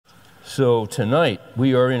So tonight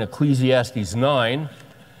we are in Ecclesiastes 9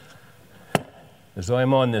 as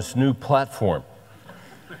I'm on this new platform.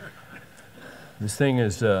 This thing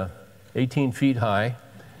is 18 feet high.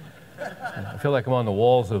 I feel like I'm on the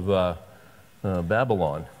walls of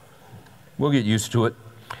Babylon. We'll get used to it.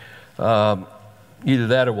 Either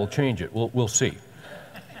that or we'll change it. We'll see.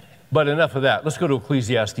 But enough of that. Let's go to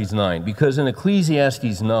Ecclesiastes 9, because in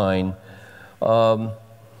Ecclesiastes 9,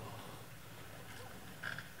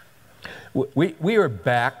 we are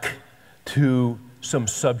back to some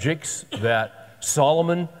subjects that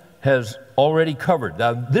Solomon has already covered.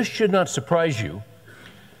 Now, this should not surprise you,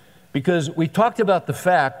 because we talked about the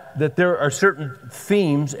fact that there are certain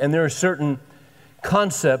themes and there are certain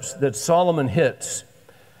concepts that Solomon hits,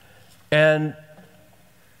 and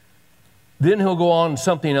then he'll go on to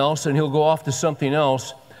something else, and he'll go off to something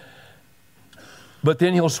else, but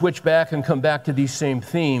then he'll switch back and come back to these same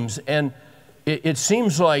themes, and it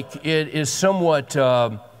seems like it is somewhat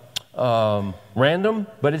random,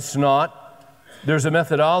 but it's not. There's a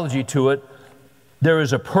methodology to it. There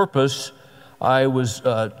is a purpose.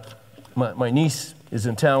 My niece is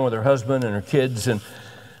in town with her husband and her kids, and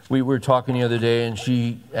we were talking the other day, and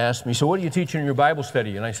she asked me, "So what are you teaching in your Bible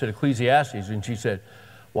study?" And I said, "Ecclesiastes." And she said,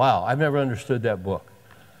 "Wow, I've never understood that book."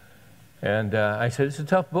 And I said, "It's a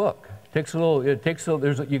tough book.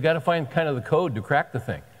 You got to find kind of the code to crack the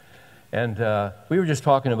thing." And we were just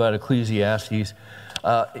talking about Ecclesiastes.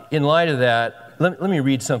 In light of that, let me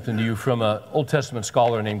read something to you from an Old Testament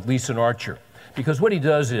scholar named Gleason Archer. Because what he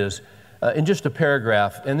does is, in just a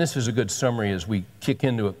paragraph, and this is a good summary as we kick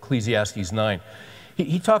into Ecclesiastes 9,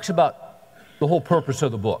 he talks about the whole purpose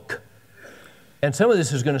of the book. And some of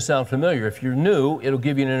this is going to sound familiar. If you're new, it'll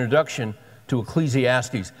give you an introduction to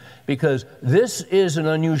Ecclesiastes, because this is an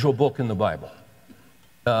unusual book in the Bible.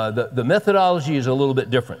 The methodology is a little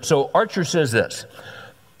bit different. So Archer says this: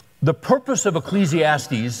 the purpose of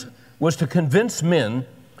Ecclesiastes was to convince men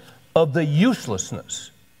of the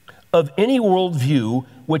uselessness of any worldview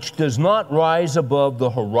which does not rise above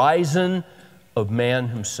the horizon of man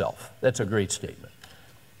himself. That's a great statement.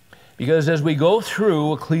 Because as we go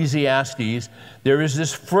through Ecclesiastes, there is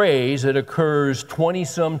this phrase that occurs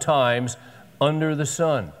 20-some times: under the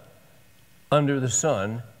sun, under the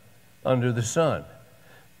sun, under the sun.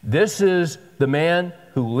 This is the man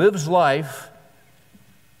who lives life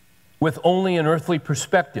with only an earthly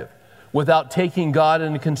perspective, without taking God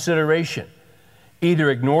into consideration. Either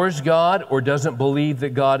ignores God or doesn't believe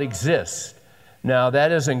that God exists. Now,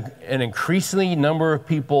 that is an increasing number of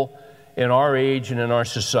people in our age and in our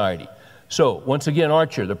society. So, once again,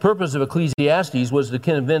 Archer, the purpose of Ecclesiastes was to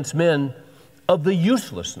convince men of the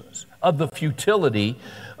uselessness, of the futility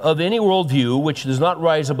of any worldview which does not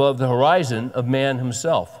rise above the horizon of man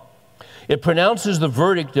himself. It pronounces the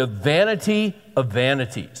verdict of vanity of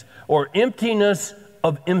vanities, or emptiness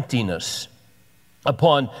of emptiness,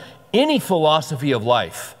 upon any philosophy of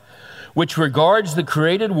life which regards the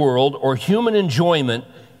created world or human enjoyment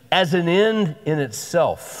as an end in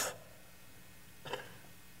itself.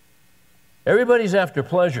 Everybody's after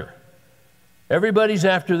pleasure. Everybody's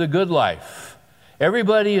after the good life.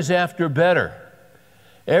 Everybody is after better.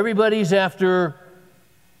 Everybody's after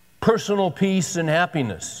personal peace and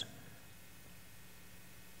happiness.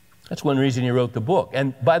 That's one reason he wrote the book.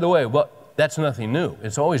 And by the way, that's nothing new.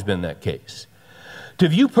 It's always been that case. To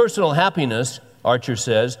view personal happiness, Archer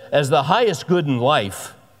says, as the highest good in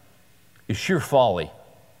life is sheer folly,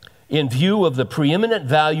 in view of the preeminent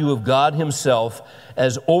value of God himself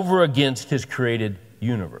as over against his created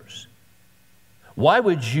universe. Why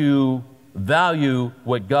would you value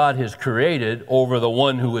what God has created over the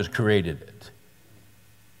one who has created it?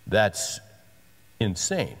 That's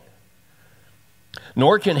insane.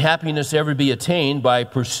 Nor can happiness ever be attained by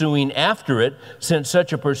pursuing after it, since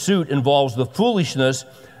such a pursuit involves the foolishness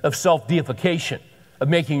of self-deification, of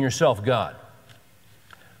making yourself God.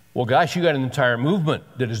 Well, gosh, you got an entire movement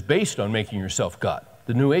that is based on making yourself God,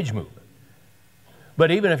 the New Age movement. But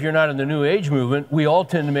even if you're not in the New Age movement, we all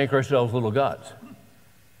tend to make ourselves little gods.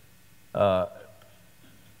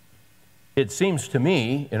 It seems to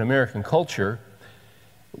me, in American culture,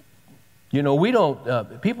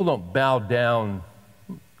 people don't bow down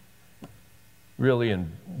really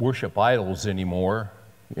and worship idols anymore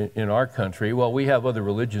in our country. Well, we have other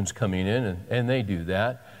religions coming in, and they do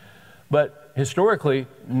that. But historically,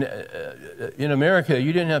 in America,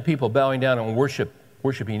 you didn't have people bowing down and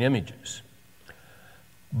worshiping images.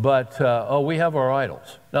 But, we have our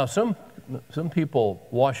idols. Now, some people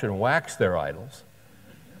wash and wax their idols.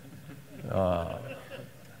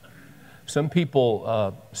 Some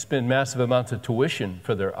people spend massive amounts of tuition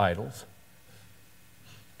for their idols.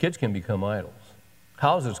 Kids can become idols.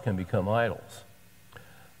 Houses can become idols.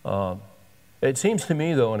 It seems to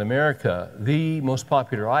me, though, in America, the most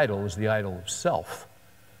popular idol is the idol of self.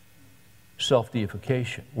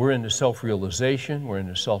 Self-deification. We're into self-realization, we're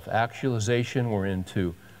into self-actualization, we're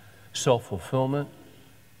into self-fulfillment,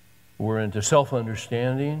 we're into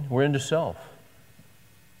self-understanding, we're into self.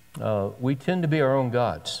 We tend to be our own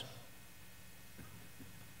gods.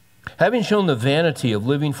 Having shown the vanity of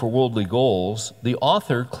living for worldly goals, the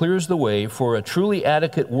author clears the way for a truly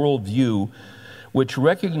adequate worldview which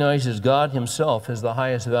recognizes God Himself as the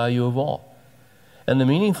highest value of all, and the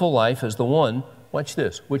meaningful life as the one, watch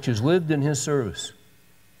this, which is lived in His service.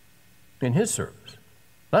 In His service.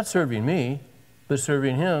 Not serving me, but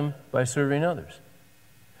serving Him by serving others.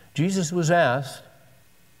 Jesus was asked,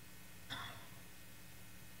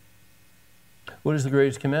 what is the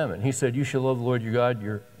greatest commandment? He said, you shall love the Lord your God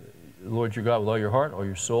with all your heart, all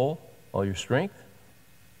your soul, all your strength.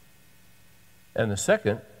 And the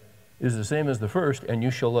second is the same as the first, and you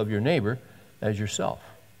shall love your neighbor as yourself.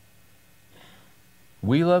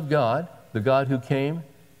 We love God, the God who came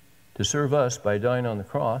to serve us by dying on the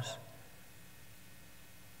cross.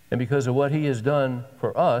 And because of what He has done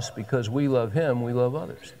for us, because we love Him, we love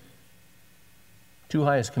others. Two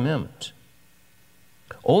highest commandments.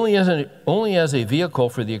 Only as a vehicle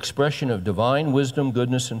for the expression of divine wisdom,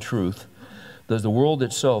 goodness, and truth does the world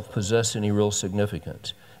itself possess any real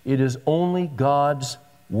significance. It is only God's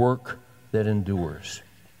work that endures.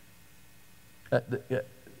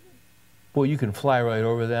 Boy, you can fly right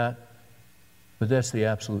over that, but that's the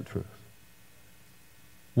absolute truth.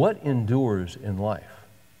 What endures in life?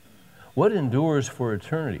 What endures for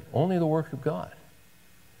eternity? Only the work of God.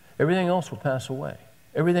 Everything else will pass away.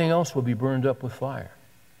 Everything else will be burned up with fire.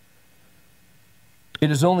 It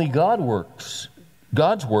is only God's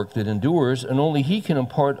work that endures, and only He can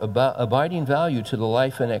impart abiding value to the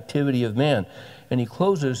life and activity of man. And he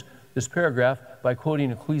closes this paragraph by quoting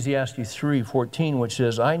Ecclesiastes 3:14, which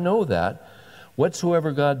says, I know that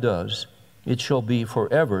whatsoever God does, it shall be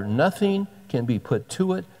forever. Nothing can be put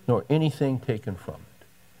to it, nor anything taken from it.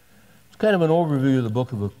 It's kind of an overview of the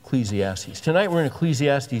book of Ecclesiastes. Tonight we're in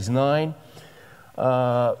Ecclesiastes 9.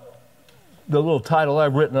 The little title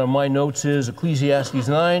I've written on my notes is Ecclesiastes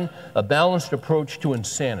 9, A Balanced Approach to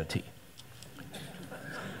Insanity.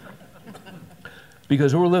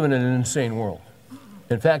 Because we're living in an insane world.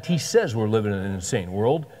 In fact, he says we're living in an insane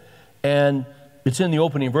world, and it's in the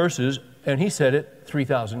opening verses, and he said it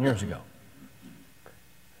 3,000 years ago.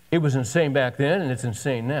 It was insane back then, and it's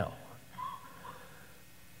insane now.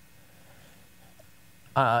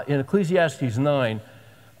 In Ecclesiastes 9,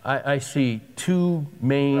 I see two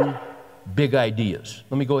main big ideas.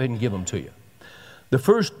 Let me go ahead and give them to you. The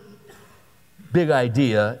first big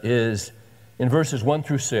idea is in verses 1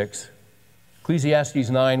 through 6, Ecclesiastes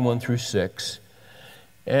 9, 1 through 6.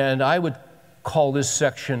 And I would call this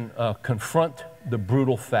section Confront the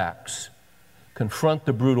Brutal Facts. Confront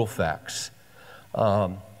the Brutal Facts.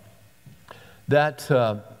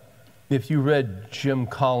 If you read Jim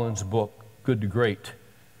Collins' book, Good to Great,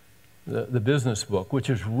 the business book, which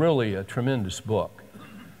is really a tremendous book,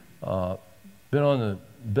 been on the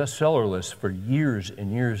bestseller list for years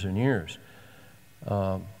and years and years.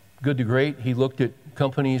 Good to Great, he looked at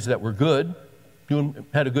companies that were good,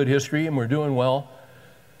 had a good history and were doing well,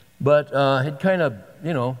 but had kind of,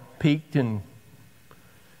 peaked and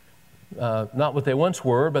not what they once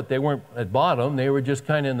were, but they weren't at bottom. They were just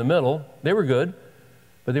kind of in the middle. They were good,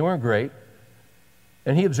 but they weren't great.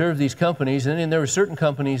 And he observed these companies, and then there were certain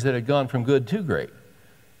companies that had gone from good to great.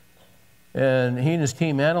 And he and his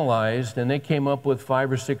team analyzed, and they came up with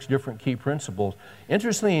 5 or 6 different key principles.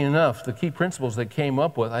 Interestingly enough, the key principles they came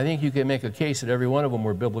up with, I think you can make a case that every one of them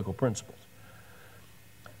were biblical principles.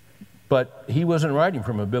 But he wasn't writing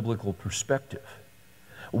from a biblical perspective.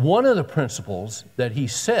 One of the principles that he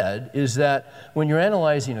said is that when you're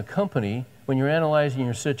analyzing a company, when you're analyzing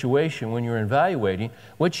your situation, when you're evaluating,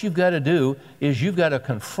 what you've got to do is you've got to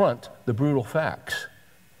confront the brutal facts.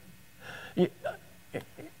 And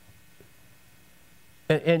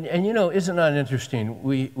isn't that interesting?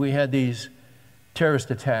 We had these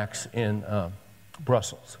terrorist attacks in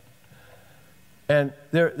Brussels. And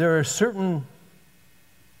there are certain...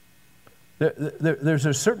 There's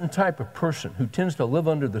a certain type of person who tends to live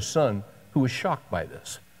under the sun who is shocked by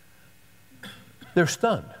this. They're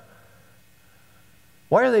stunned.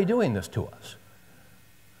 Why are they doing this to us?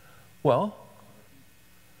 Well,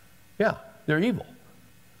 yeah, they're evil.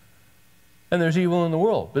 And there's evil in the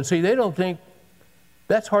world. But see, they don't think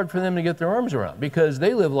that's hard for them to get their arms around because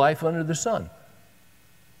they live life under the sun.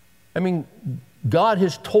 I mean, God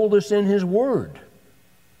has told us in His Word.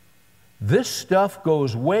 This stuff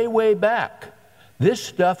goes way, way back. This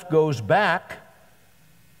stuff goes back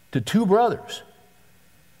to two brothers,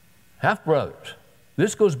 half-brothers.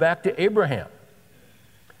 This goes back to Abraham.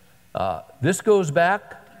 This goes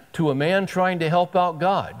back to a man trying to help out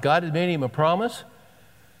God. God had made him a promise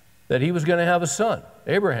that he was going to have a son,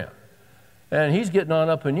 Abraham. And he's getting on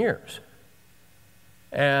up in years.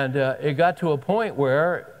 And it got to a point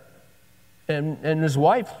where, and his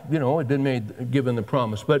wife, had been given the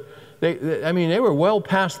promise. But they were well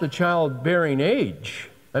past the childbearing age.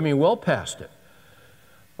 Well past it.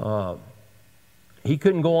 He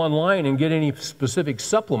couldn't go online and get any specific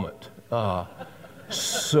supplement.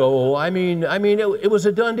 So, it was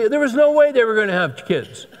a done deal. There was no way they were going to have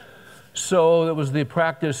kids. So it was the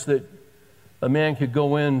practice that a man could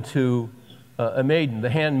go into a maiden, the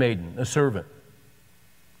handmaiden, a servant.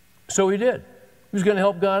 So he did. He was going to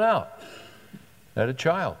help God out. Had a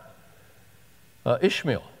child,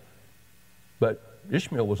 Ishmael. But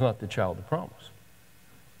Ishmael was not the child of promise.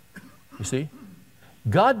 You see?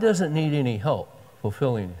 God doesn't need any help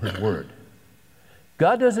fulfilling His word.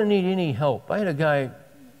 God doesn't need any help. I had a guy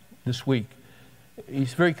this week.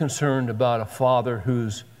 He's very concerned about a father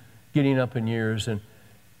who's getting up in years and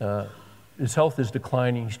his health is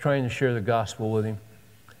declining. He's trying to share the gospel with him.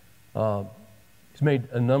 He's made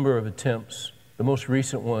a number of attempts. The most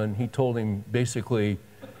recent one, he told him, basically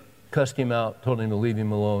cussed him out, told him to leave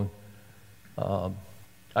him alone. I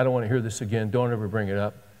don't want to hear this again. Don't ever bring it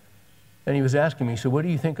up. And he was asking me, he said, what do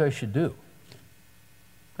you think I should do?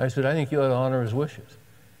 I said, I think you ought to honor his wishes.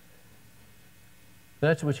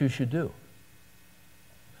 That's what you should do.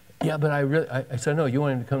 Yeah, but I said, no, you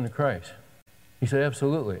want him to come to Christ. He said,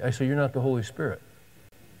 absolutely. I said, you're not the Holy Spirit.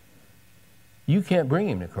 You can't bring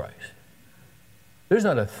him to Christ. There's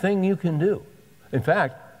not a thing you can do. In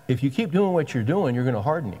fact, if you keep doing what you're doing, you're going to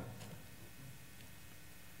harden him.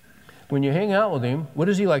 When you hang out with him, what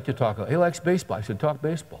does he like to talk about? He likes baseball. I said, talk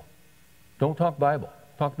baseball. Don't talk Bible.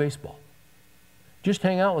 Talk baseball. Just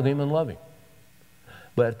hang out with him and love him.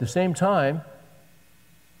 But at the same time,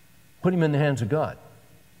 put him in the hands of God.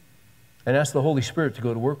 And ask the Holy Spirit to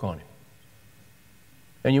go to work on him.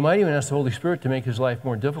 And you might even ask the Holy Spirit to make his life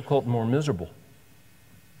more difficult and more miserable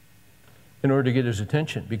in order to get his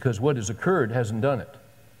attention, because what has occurred hasn't done it.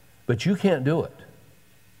 But you can't do it.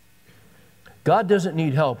 God doesn't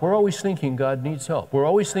need help. We're always thinking God needs help. We're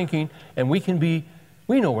always thinking, and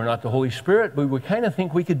we know we're not the Holy Spirit, but we kind of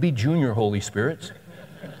think we could be junior Holy Spirits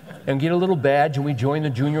and get a little badge and we join the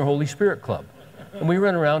Junior Holy Spirit Club. And we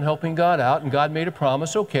run around helping God out, and God made a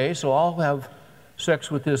promise, okay, so I'll have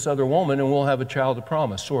sex with this other woman and we'll have a child of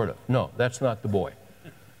promise, sort of. No, that's not the boy.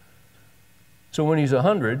 So when he's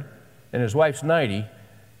 100 and his wife's 90,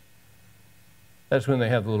 that's when they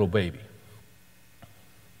have the little baby.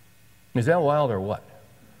 Is that wild or what?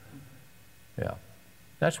 Yeah.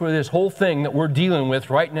 That's where this whole thing that we're dealing with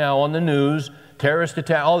right now on the news, terrorist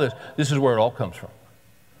attack, all this is where it all comes from.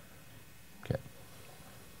 Okay.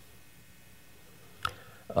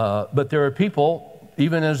 But there are people,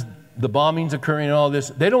 even as the bombings occurring and all this,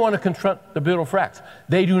 they don't want to confront the brutal facts.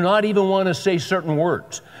 They do not even want to say certain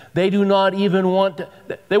words. They do not even want to,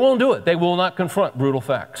 they won't do it. They will not confront brutal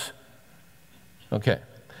facts. Okay.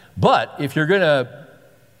 But if you're going to,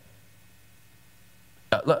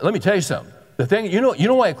 let me tell you something. The thing, you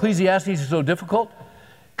know why Ecclesiastes is so difficult?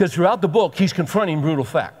 Because throughout the book, he's confronting brutal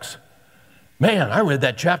facts. Man, I read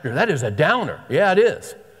that chapter. That is a downer. Yeah, it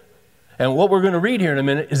is. And what we're going to read here in a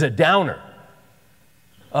minute is a downer.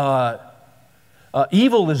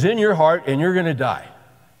 Evil is in your heart and you're going to die.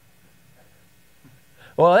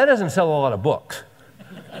 Well, that doesn't sell a lot of books.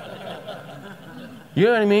 You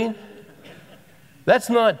know what I mean? That's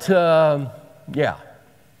not, yeah.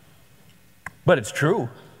 But it's true.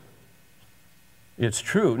 It's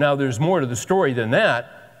true. Now, there's more to the story than that.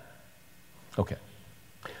 Okay.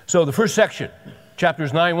 So the first section,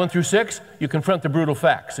 chapters 9, 1 through 6, you confront the brutal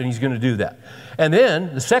facts, and he's going to do that. And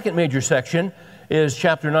then the second major section is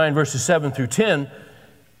chapter 9, verses 7 through 10,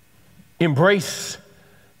 embrace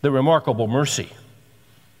the remarkable mercy.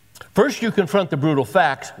 First, you confront the brutal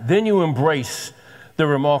facts, then you embrace the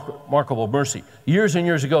remarkable mercy. Years and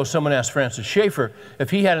years ago, someone asked Francis Schaeffer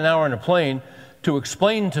if he had an hour on a plane to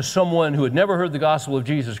explain to someone who had never heard the gospel of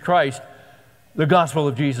Jesus Christ,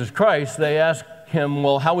 they asked him,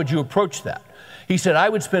 well, how would you approach that? He said, I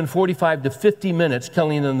would spend 45 to 50 minutes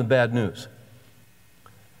telling them the bad news.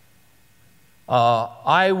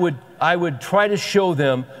 I would try to show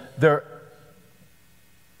them their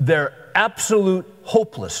absolute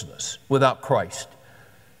hopelessness without Christ.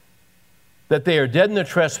 That they are dead in their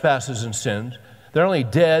trespasses and sins. They're only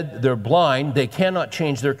dead, they're blind, they cannot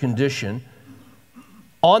change their condition.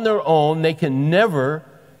 On their own, they can never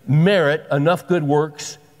merit enough good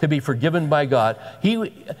works to be forgiven by God.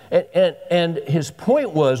 And his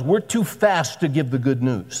point was, we're too fast to give the good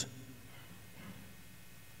news.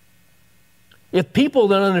 If people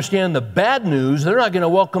don't understand the bad news, they're not going to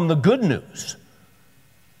welcome the good news.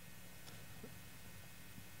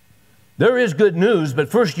 There is good news, but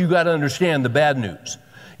first you got to understand the bad news.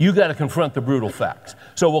 You got to confront the brutal facts.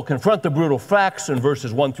 So we'll confront the brutal facts in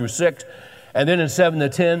verses 1 through 6, and then in 7 to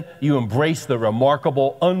 10, you embrace the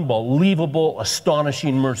remarkable, unbelievable,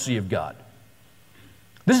 astonishing mercy of God.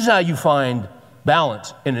 This is how you find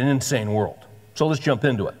balance in an insane world. So let's jump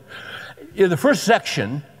into it. In the first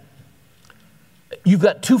section, you've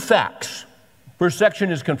got two facts. First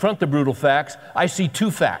section is confront the brutal facts. I see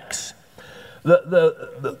two facts.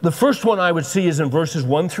 The first one I would see is in verses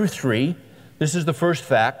 1 through 3. This is the first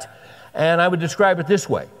fact, and I would describe it this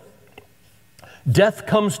way. Death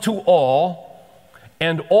comes to all,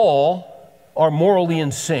 and all are morally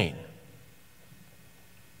insane.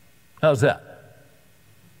 How's that?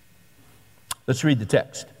 Let's read the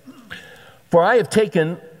text. For I have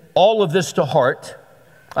taken all of this to heart.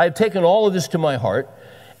 I have taken all of this to my heart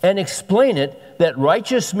and explain it that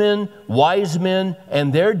righteous men, wise men,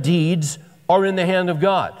 and their deeds are in the hand of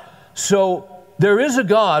God. So there is a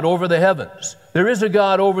God over the heavens. There is a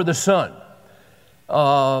God over the sun.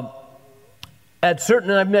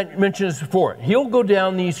 I've mentioned this before, he'll go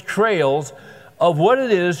down these trails of what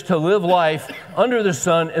it is to live life under the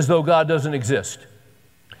sun as though God doesn't exist.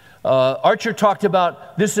 Archer talked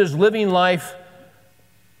about this is living life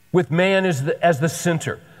with man as the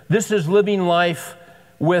center. This is living life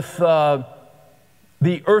with the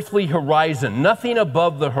earthly horizon, nothing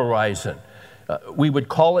above the horizon. We would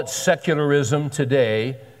call it secularism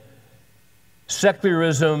today.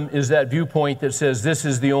 Secularism is that viewpoint that says this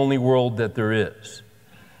is the only world that there is.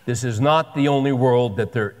 This is not the only world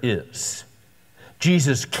that there is.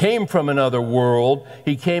 Jesus came from another world.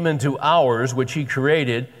 He came into ours, which he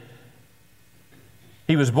created.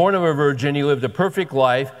 He was born of a virgin. He lived a perfect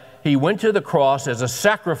life. He went to the cross as a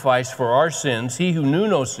sacrifice for our sins. He who knew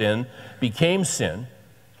no sin became sin.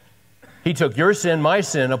 He took your sin, my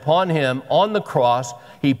sin, upon him on the cross.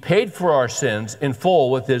 He paid for our sins in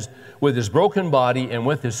full with his broken body and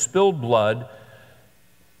with his spilled blood.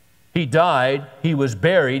 He died. He was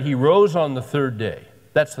buried. He rose on the third day.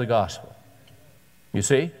 That's the gospel. You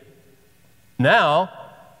see? Now,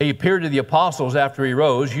 he appeared to the apostles after he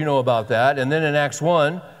rose. You know about that. And then in Acts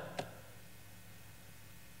 1,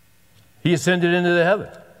 he ascended into the heaven.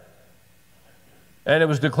 And it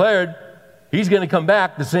was declared he's going to come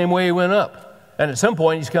back the same way he went up. And at some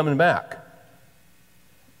point, he's coming back.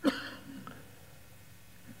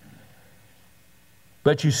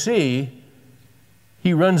 But you see,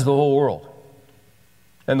 he runs the whole world.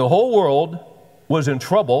 And the whole world was in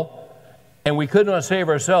trouble, and we could not save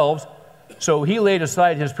ourselves. So he laid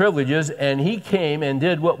aside his privileges, and he came and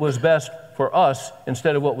did what was best for us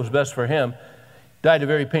instead of what was best for him. Died a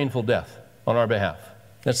very painful death on our behalf.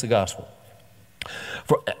 That's the gospel.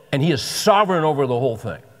 And he is sovereign over the whole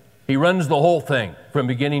thing. He runs the whole thing from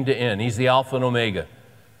beginning to end. He's the Alpha and Omega.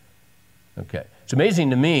 Okay. It's amazing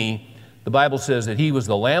to me, the Bible says that he was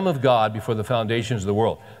the Lamb of God before the foundations of the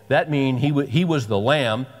world. That means he was the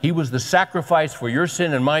Lamb. He was the sacrifice for your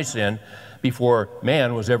sin and my sin before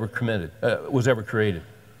man was ever created.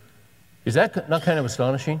 Is that not kind of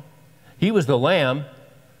astonishing? He was the Lamb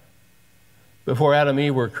before Adam and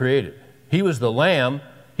Eve were created. He was the Lamb.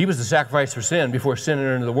 He was the sacrifice for sin before sin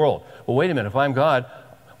entered into the world. Well, wait a minute. If I'm God,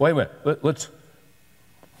 wait a minute.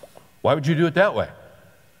 Why would you do it that way?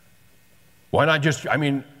 Why not just,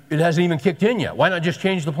 it hasn't even kicked in yet. Why not just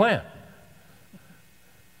change the plan?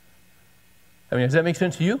 Does that make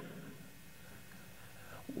sense to you?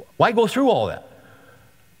 Why go through all that?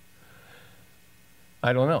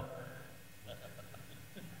 I don't know.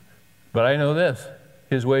 But I know this.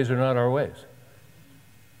 His ways are not our ways.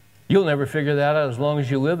 You'll never figure that out as long as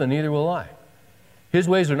you live, and neither will I. His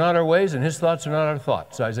ways are not our ways, and his thoughts are not our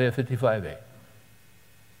thoughts. Isaiah 55:8.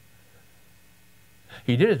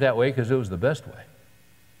 He did it that way because it was the best way.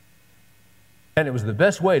 And it was the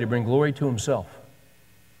best way to bring glory to himself.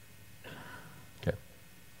 Okay.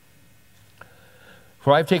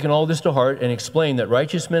 For I've taken all this to heart and explained that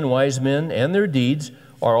righteous men, wise men, and their deeds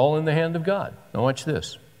are all in the hand of God. Now watch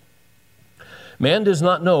this. Man does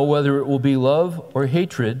not know whether it will be love or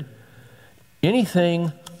hatred.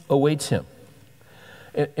 Anything awaits him.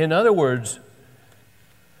 In other words,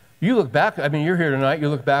 you look back, you're here tonight, you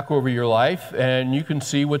look back over your life and you can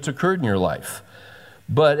see what's occurred in your life.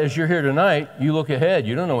 But as you're here tonight, you look ahead.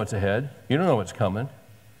 You don't know what's ahead. You don't know what's coming.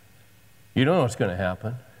 You don't know what's going to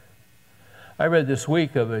happen. I read this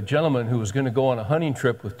week of a gentleman who was going to go on a hunting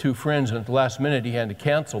trip with 2 friends, and at the last minute he had to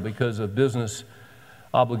cancel because of business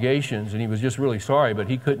obligations, and he was just really sorry, but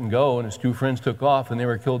he couldn't go, and his 2 friends took off, and they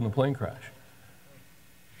were killed in a plane crash.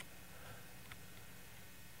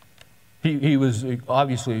 He was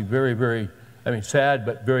obviously very, very, sad,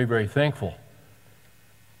 but very, very thankful.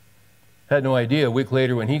 Had no idea a week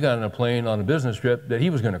later when he got on a plane on a business trip that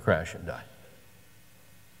he was going to crash and die.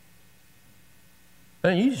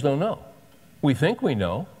 And you just don't know. We think we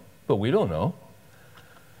know, but we don't know.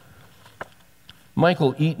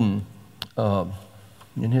 Michael Eaton,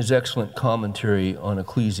 in his excellent commentary on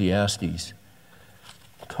Ecclesiastes,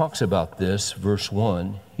 talks about this, verse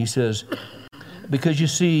 1. He says, because you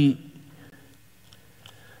see,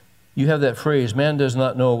 you have that phrase, man does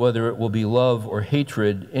not know whether it will be love or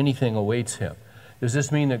hatred, anything awaits him. Does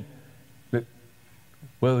this mean that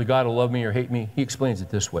whether God will love me or hate me? He explains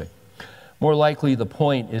it this way. More likely, the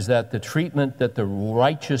point is that the treatment that the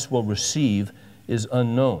righteous will receive is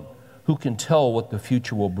unknown. Who can tell what the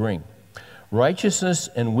future will bring? Righteousness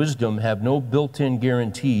and wisdom have no built-in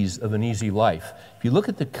guarantees of an easy life. If you look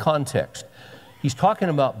at the context, he's talking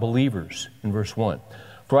about believers in verse 1.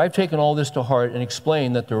 For I've taken all this to heart and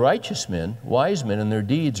explained that the righteous men, wise men, and their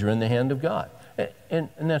deeds are in the hand of God. And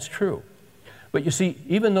that's true. But you see,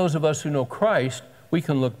 even those of us who know Christ, we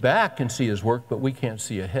can look back and see His work, but we can't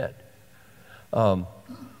see ahead.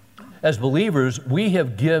 As believers, we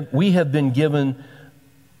have been given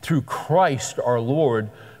through Christ our Lord,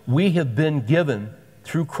 we have been given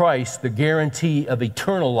through Christ the guarantee of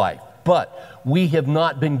eternal life, but we have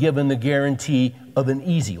not been given the guarantee of an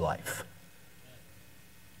easy life.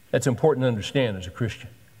 That's important to understand as a Christian.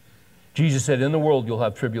 Jesus said, in the world you'll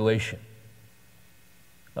have tribulation.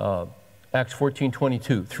 Acts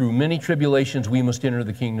 14:22, through many tribulations we must enter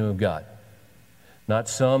the kingdom of God. Not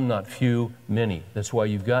some, not few, many. That's why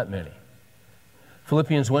you've got many.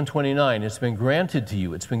 Philippians 1:29, it's been granted to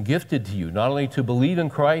you, it's been gifted to you, not only to believe in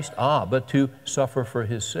Christ, but to suffer for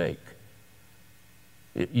His sake.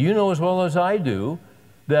 You know as well as I do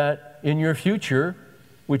that in your future,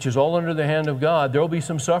 which is all under the hand of God, there will be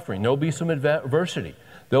some suffering, there will be some adversity,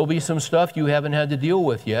 there will be some stuff you haven't had to deal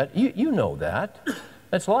with yet. You know that.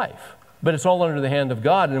 That's life. But it's all under the hand of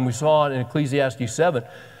God, and we saw it in Ecclesiastes 7.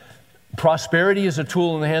 Prosperity is a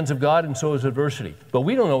tool in the hands of God, and so is adversity. But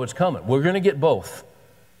we don't know what's coming. We're going to get both.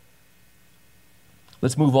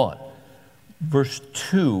 Let's move on. Verse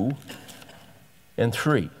 2 and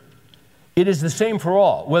 3. It is the same for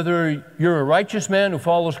all. Whether you're a righteous man who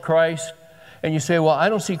follows Christ, and you say, well, I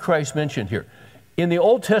don't see Christ mentioned here. In the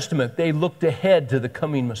Old Testament, they looked ahead to the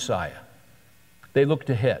coming Messiah. They looked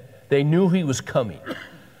ahead. They knew He was coming.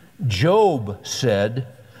 Job said,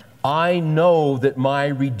 I know that my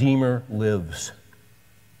Redeemer lives.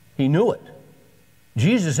 He knew it.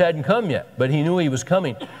 Jesus hadn't come yet, but he knew He was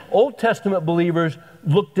coming. Old Testament believers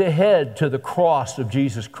looked ahead to the cross of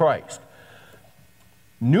Jesus Christ.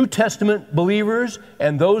 New Testament believers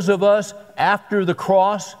and those of us after the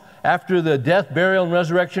cross, after the death, burial, and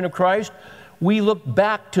resurrection of Christ, we look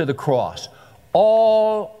back to the cross.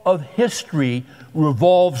 All of history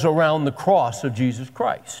revolves around the cross of Jesus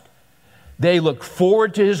Christ. They look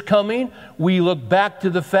forward to His coming. We look back to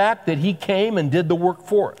the fact that He came and did the work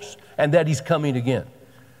for us and that He's coming again.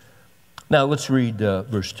 Now let's read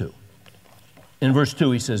verse 2. In verse 2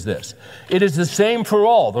 he says this, it is the same for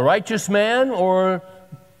all, the righteous man or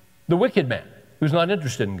the wicked man who's not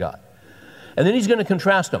interested in God. And then he's going to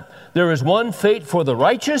contrast them. There is one fate for the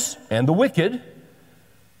righteous and the wicked,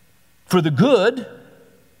 for the good,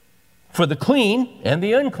 for the clean and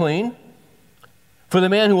the unclean, for the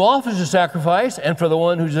man who offers a sacrifice and for the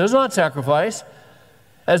one who does not sacrifice.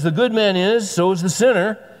 As the good man is, so is the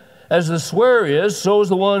sinner. As the swearer is, so is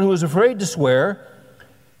the one who is afraid to swear.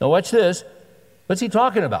 Now watch this. What's he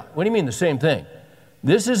talking about? What do you mean the same thing?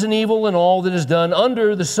 This is an evil in all that is done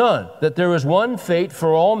under the sun, that there is one fate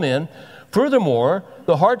for all men. Furthermore,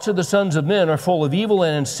 the hearts of the sons of men are full of evil,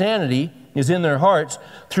 and insanity is in their hearts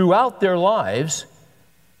throughout their lives.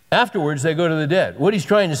 Afterwards, they go to the dead. What he's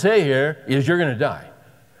trying to say here is you're going to die.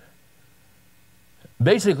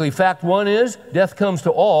 Basically, fact one is death comes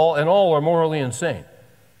to all, and all are morally insane.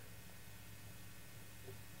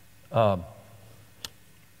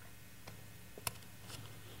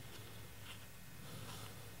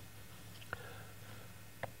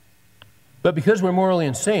 But because we're morally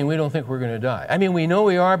insane, we don't think we're going to die. I mean, we know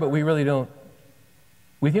we are, but we really don't.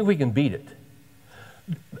 We think we can beat it.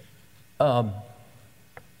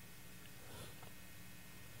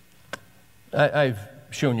 I've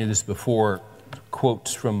shown you this before,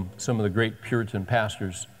 quotes from some of the great Puritan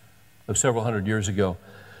pastors of several hundred years ago.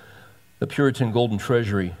 The Puritan Golden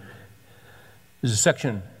Treasury There's a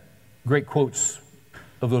section, great quotes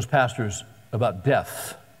of those pastors about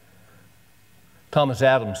death. Thomas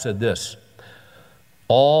Adams said this: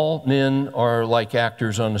 all men are like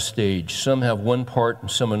actors on a stage. Some have one part and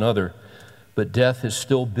some another, but death is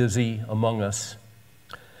still busy among us.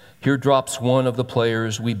 Here drops one of the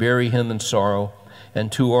players, we bury him in sorrow,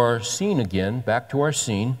 and to our scene again, back to our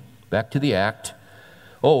scene, back to the act.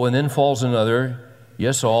 Oh, and then falls another,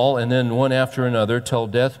 yes, all, and then one after another, till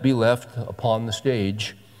death be left upon the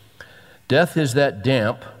stage. Death is that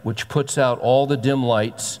damp which puts out all the dim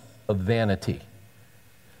lights of vanity.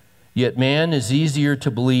 Yet man is easier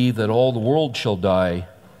to believe that all the world shall die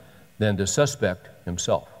than to suspect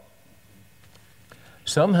himself.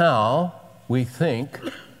 Somehow we think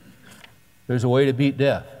there's a way to beat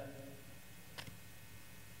death.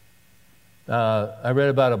 I read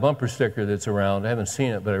about a bumper sticker that's around. I haven't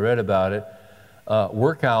seen it, but I read about it.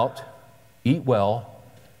 Work out, eat well,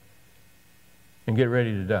 and get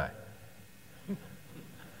ready to die.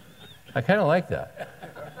 I kind of like that.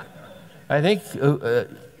 I think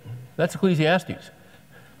that's Ecclesiastes.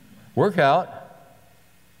 Work out,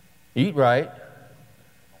 eat right,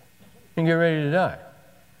 and get ready to die.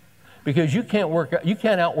 Because you can't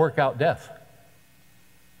outwork out death.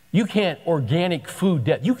 You can't organic food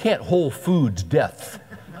death. You can't Whole Foods death.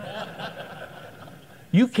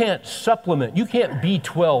 You can't supplement. You can't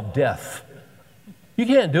B12 death. You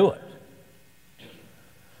can't do it.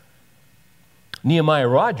 Nehemiah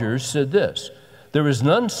Rogers said this: there is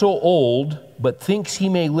none so old but thinks he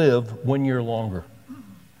may live 1 year longer.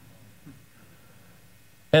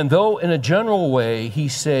 And though in a general way he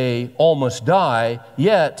say all must die,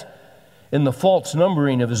 yet in the false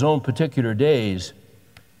numbering of his own particular days,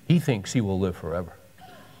 he thinks he will live forever.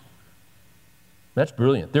 That's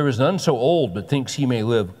brilliant. There is none so old but thinks he may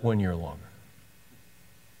live 1 year longer.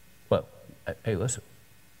 Well, hey, listen.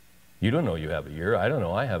 You don't know you have a year. I don't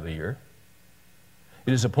know I have a year.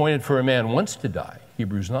 It is appointed for a man once to die,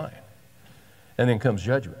 Hebrews 9. And then comes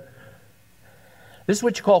judgment. This is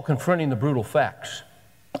what you call confronting the brutal facts.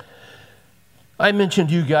 I mentioned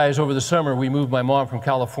to you guys over the summer, we moved my mom from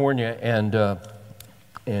California,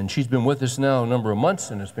 and she's been with us now a number of months,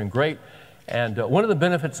 and it's been great. And one of the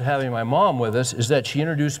benefits of having my mom with us is that she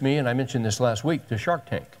introduced me, and I mentioned this last week, to Shark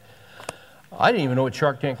Tank. I didn't even know what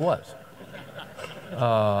Shark Tank was.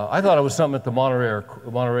 I thought it was something at the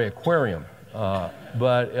Monterey Aquarium,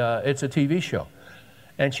 but it's a TV show.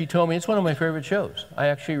 And she told me it's one of my favorite shows.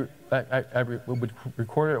 I would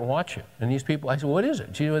record it and watch it. And these people, I said, what is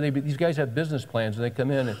it? She said, these guys have business plans, and they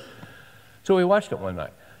come in. And so we watched it one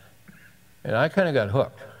night. And I kind of got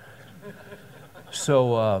hooked.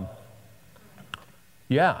 So,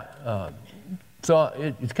 so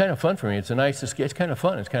it's kind of fun for me. It's kind of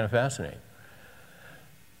fun. It's kind of fascinating.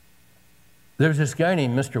 There's this guy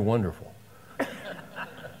named Mr. Wonderful.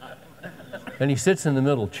 And he sits in the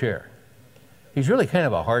middle chair. He's really kind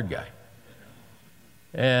of a hard guy.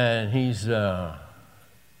 And he's, the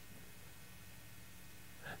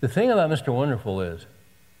thing about Mr. Wonderful is,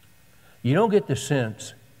 you don't get the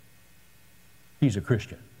sense he's a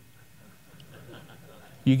Christian.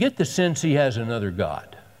 You get the sense he has another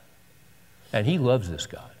God. And he loves this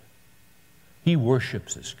God. He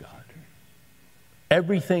worships this God.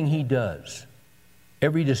 Everything he does,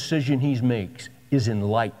 every decision he makes is in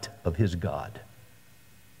light of his God.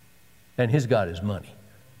 And his God is money.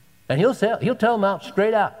 And he'll tell them out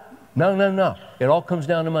straight out. No. It all comes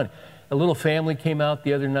down to money. A little family came out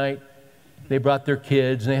the other night. They brought their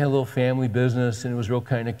kids, and they had a little family business, and it was real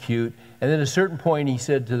kind of cute. And then at a certain point, he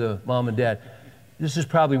said to the mom and dad, this is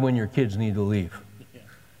probably when your kids need to leave.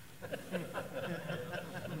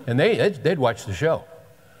 And they'd watch the show.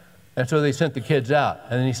 And so they sent the kids out.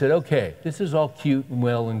 And then he said, okay, this is all cute and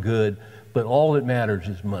well and good, but all that matters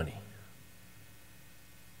is money.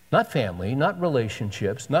 Not family, not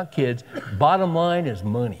relationships, not kids. Bottom line is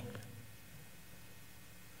money.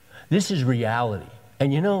 This is reality.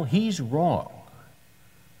 And you know, he's wrong.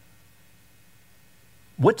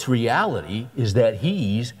 What's reality is that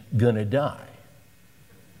he's going to die.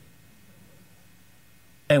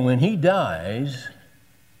 And when he dies,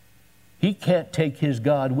 he can't take his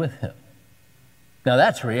God with him. Now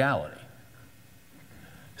that's reality.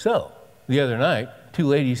 So, the other night, two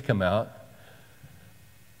ladies come out,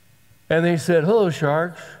 and they said, hello,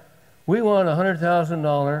 Sharks. We want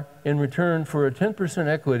 $100,000 in return for a 10%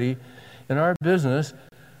 equity in our business.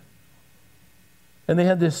 And they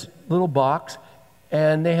had this little box,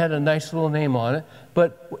 and they had a nice little name on it.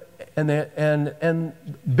 And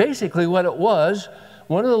basically what it was,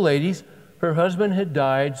 one of the ladies, her husband had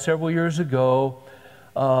died several years ago.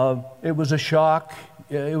 It was a shock.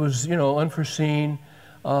 It was, unforeseen.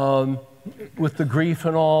 with the grief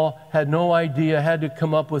and all, had no idea, had to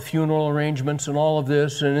come up with funeral arrangements and all of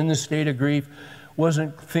this, and in this state of grief,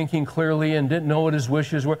 wasn't thinking clearly and didn't know what his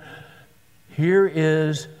wishes were. Here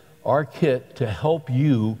is our kit to help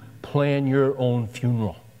you plan your own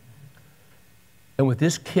funeral. And with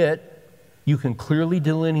this kit, you can clearly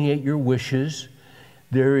delineate your wishes.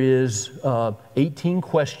 There is 18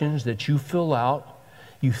 questions that you fill out.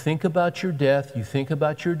 You think about your death, you think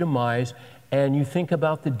about your demise, and you think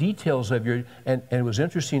about the details of your, and it was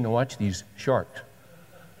interesting to watch these sharks.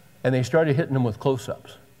 And they started hitting them with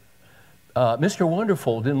close-ups. Mr.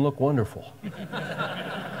 Wonderful didn't look wonderful.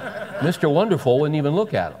 Mr. Wonderful wouldn't even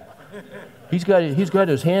look at him. He's got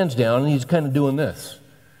his hands down and he's kind of doing this.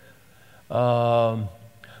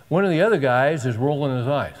 One of the other guys is rolling his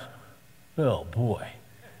eyes. Oh boy.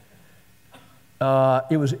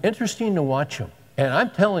 It was interesting to watch him. And I'm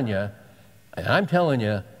telling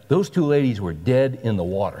you, those two ladies were dead in the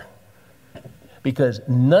water. Because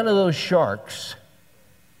none of those sharks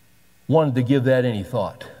wanted to give that any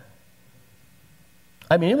thought.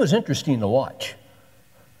 I mean, it was interesting to watch.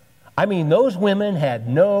 I mean, those women had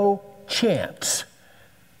no chance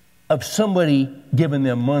of somebody giving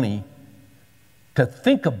them money to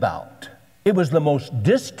think about. It was the most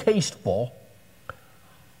distasteful,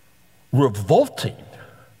 revolting,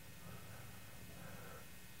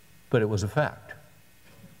 but it was a fact.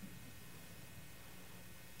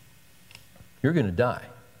 You're going to die,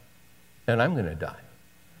 and I'm going to die.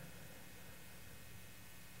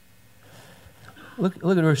 Look at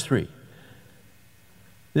verse 3.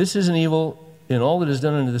 This is an evil in all that is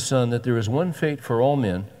done under the sun, that there is one fate for all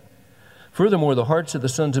men. Furthermore, the hearts of the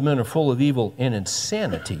sons of men are full of evil, and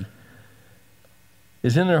insanity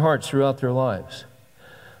is in their hearts throughout their lives.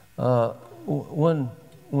 One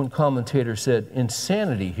commentator said,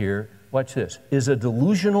 insanity here, watch this, is a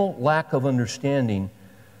delusional lack of understanding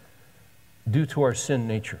due to our sin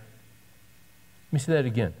nature. Let me say that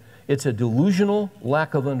again. It's a delusional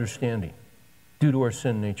lack of understanding due to our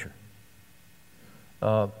sin nature.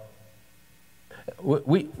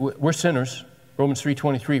 We're sinners. Romans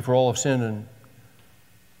 3:23, for all have sinned and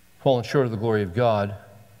fallen short of the glory of God.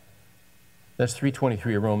 That's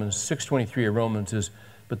 3:23 of Romans. 6:23 of Romans is,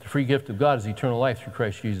 but the free gift of God is eternal life through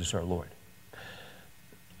Christ Jesus our Lord.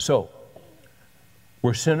 So,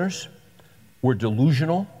 we're sinners. We're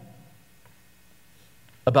delusional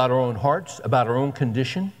about our own hearts, about our own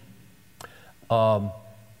condition.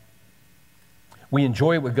 We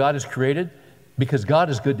enjoy what God has created because God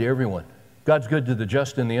is good to everyone. God's good to the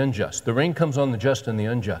just and the unjust. The rain comes on the just and the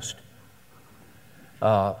unjust.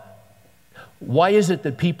 Why is it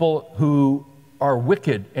that people who are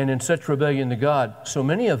wicked and in such rebellion to God, so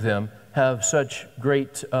many of them have such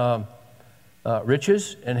great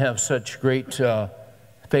riches and have such great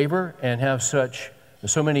favor and have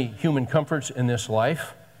so many human comforts in this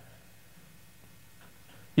life,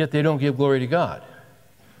 yet they don't give glory to God?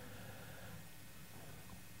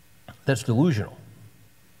 That's delusional.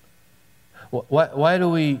 Why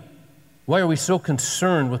are we so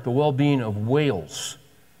concerned with the well-being of whales?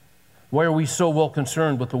 Why are we so well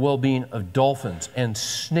concerned with the well-being of dolphins and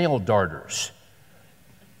snail darters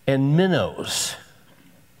and minnows,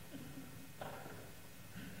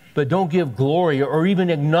 but don't give glory or even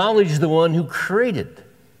acknowledge the one who created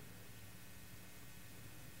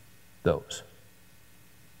those?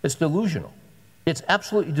 It's delusional. It's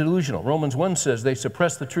absolutely delusional. Romans 1 says they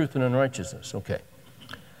suppress the truth in unrighteousness. Okay.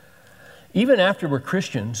 Even after we're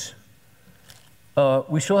Christians,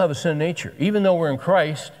 we still have a sin nature. Even though we're in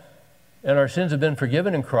Christ and our sins have been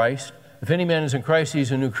forgiven in Christ, if any man is in Christ,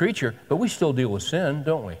 he's a new creature, but we still deal with sin,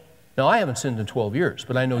 don't we? Now, I haven't sinned in 12 years,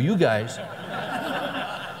 but I know you guys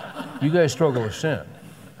struggle with sin.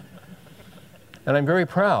 And I'm very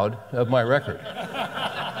proud of my record.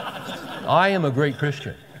 I am a great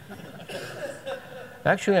Christian.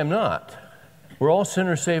 Actually, I'm not. We're all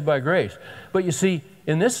sinners saved by grace. But you see,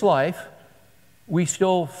 in this life, we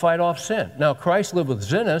still fight off sin. Now, Christ lived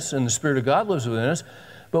within us, and the Spirit of God lives within us,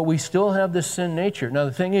 but we still have this sin nature. Now,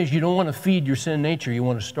 the thing is, you don't want to feed your sin nature, you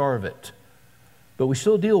want to starve it. But we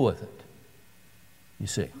still deal with it, you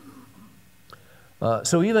see.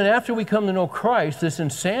 So even after we come to know Christ, this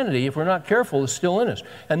insanity, if we're not careful, is still in us.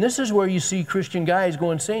 And this is where you see Christian guys go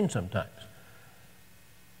insane sometimes.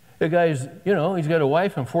 The guy's, he's got a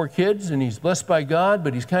wife and 4 kids, and he's blessed by God,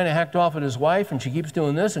 but he's kind of hacked off at his wife, and she keeps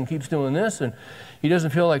doing this and keeps doing this, and he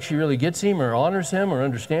doesn't feel like she really gets him or honors him or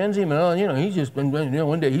understands him, and he's just been,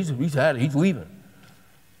 one day he's leaving.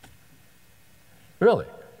 Really?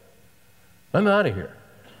 I'm out of here.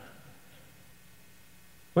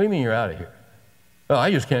 What do you mean you're out of here? Oh,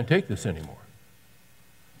 I just can't take this anymore.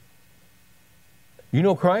 You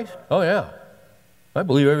know Christ? Oh, yeah. I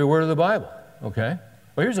believe every word of the Bible. Okay.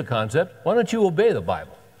 Well, here's a concept. Why don't you obey the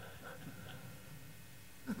Bible?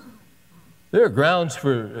 There are grounds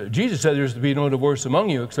for, Jesus said there's to be no divorce among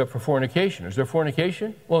you except for fornication. Is there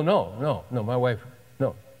fornication? Well, no, my wife,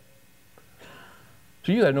 no.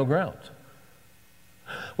 So you got no grounds.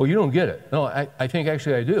 Well, you don't get it. No, I think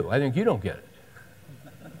actually I do. I think you don't get it.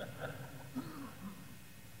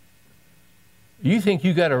 You think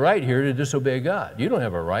you got a right here to disobey God. You don't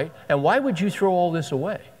have a right. And why would you throw all this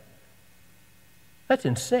away? That's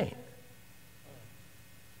insane.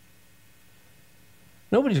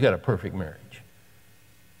 Nobody's got a perfect marriage.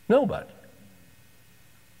 Nobody.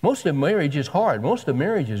 Most of marriage is hard. Most of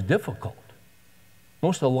marriage is difficult.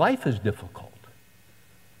 Most of life is difficult.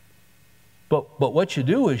 But what you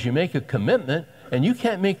do is you make a commitment, and you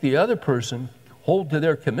can't make the other person hold to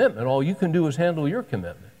their commitment. All you can do is handle your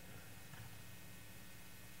commitment.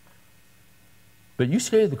 But you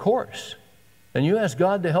stay the course, and you ask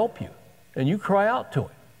God to help you, and you cry out to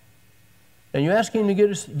Him, and you ask Him to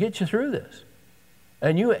get you through this.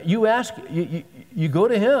 And you ask, you go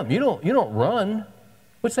to Him. You don't run.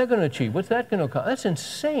 What's that going to achieve? What's that going to accomplish? That's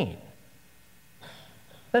insane.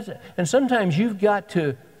 And sometimes you've got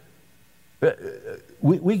to,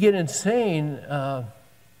 we get insane.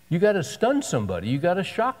 You got to stun somebody. You got to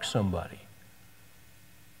shock somebody.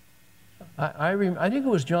 I think it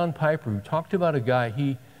was John Piper who talked about a guy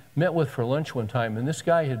he met with for lunch one time, and this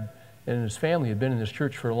guy and his family had been in this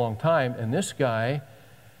church for a long time, and this guy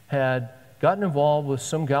had gotten involved with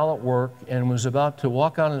some gal at work and was about to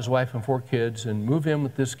walk out on his wife and 4 kids and move in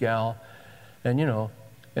with this gal. And,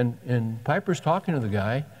 and Piper's talking to the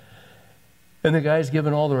guy, and the guy's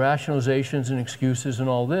giving all the rationalizations and excuses and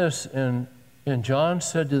all this. And John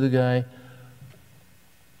said to the guy,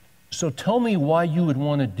 so tell me why you would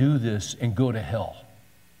want to do this and go to hell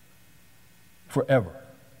forever.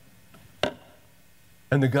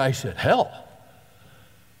 And the guy said, hell?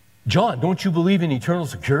 John, don't you believe in eternal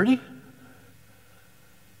security?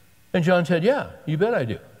 And John said, yeah, you bet I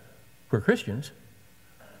do, for Christians.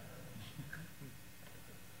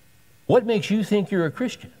 What makes you think you're a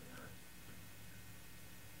Christian?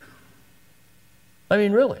 I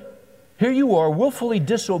mean, really. Here you are willfully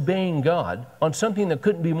disobeying God on something that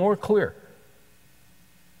couldn't be more clear.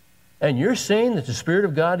 And you're saying that the Spirit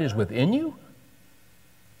of God is within you?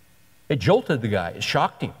 It jolted the guy. It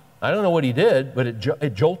shocked him. I don't know what he did, but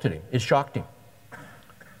it jolted him. It shocked him.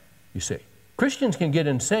 You see. Christians can get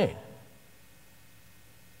insane.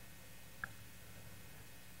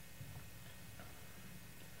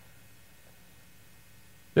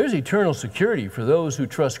 There's eternal security for those who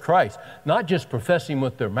trust Christ, not just professing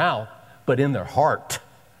with their mouth, but in their heart.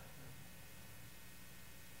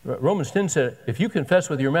 Romans 10 said, if you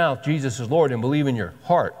confess with your mouth Jesus is Lord and believe in your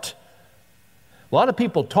heart. A lot of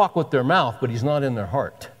people talk with their mouth, but He's not in their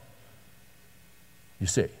heart. You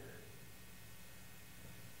see.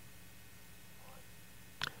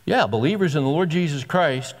 Yeah, believers in the Lord Jesus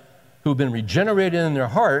Christ who've been regenerated in their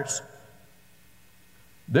hearts,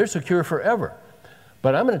 they're secure forever.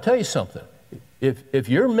 But I'm going to tell you something. If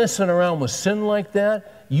you're messing around with sin like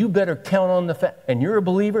that, you better count on the fact, and you're a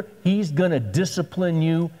believer, He's going to discipline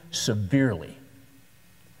you severely.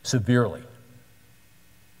 Severely.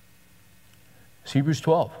 It's Hebrews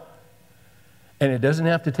 12. And it doesn't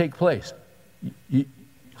have to take place.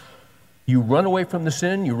 You run away from the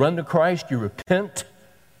sin, you run to Christ, you repent.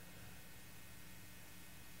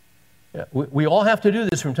 Yeah, we all have to do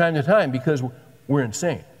this from time to time because we're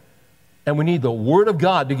insane. And we need the Word of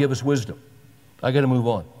God to give us wisdom. I got to move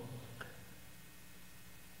on.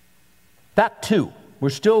 Fact 2. We're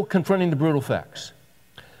still confronting the brutal facts.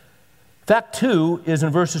 Fact 2 is in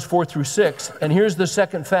verses 4 through 6, and here's the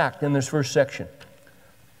second fact in this first section.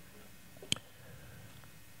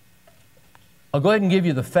 I'll go ahead and give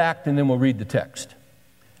you the fact, and then we'll read the text.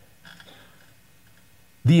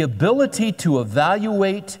 The ability to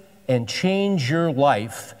evaluate and change your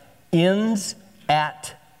life ends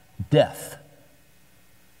at death.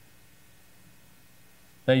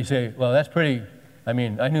 Now you say, well, that's pretty, I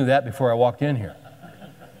knew that before I walked in here.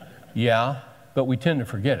 Yeah, but we tend to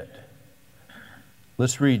forget it.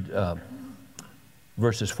 Let's read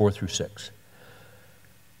verses 4 through 6.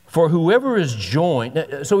 For whoever is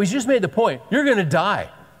joined, so he's just made the point, you're going to die.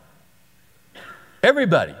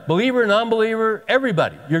 Everybody, believer, non-believer,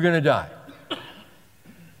 everybody, you're going to die.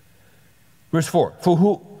 Verse 4, for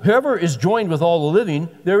whoever is joined with all the living,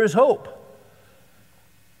 there is hope.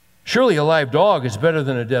 Surely a live dog is better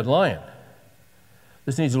than a dead lion.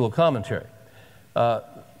 This needs a little commentary.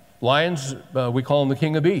 Lions, we call them the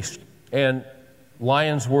king of beasts. And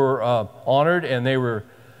lions were honored, and they were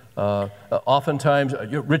Oftentimes,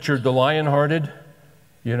 Richard the Lionhearted,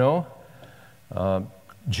 you know.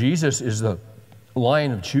 Jesus is the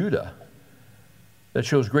Lion of Judah that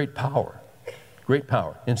shows great power, great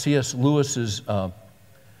power. In C.S. Lewis's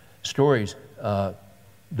stories,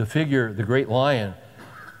 the figure, the great lion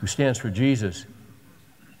who stands for Jesus,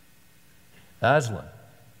 Aslan,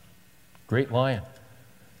 great lion.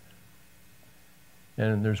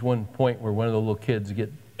 And there's one point where one of the little kids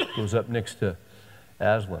goes up next to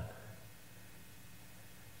Aslan.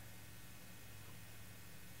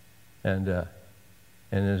 And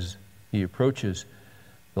as he approaches,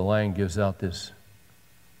 the lion gives out this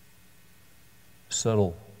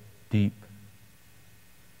subtle, deep,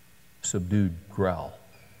 subdued growl.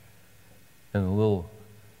 And the little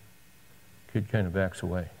kid kind of backs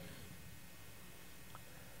away.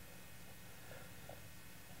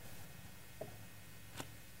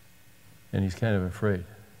 And he's kind of afraid.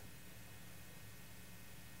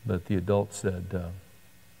 But the adult said, the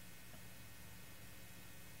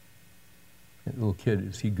little kid,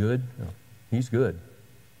 is he good? No, he's good.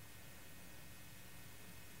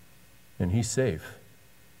 And he's safe.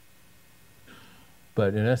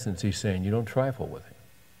 But in essence, he's saying, you don't trifle with him.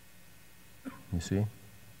 You see?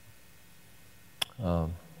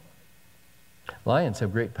 Lions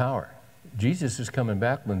have great power. Jesus is coming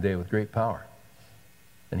back one day with great power.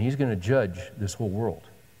 And he's going to judge this whole world.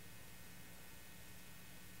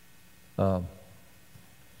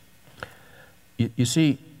 You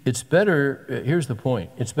see, it's better, here's the point,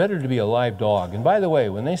 it's better to be a live dog. And by the way,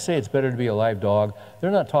 when they say it's better to be a live dog, they're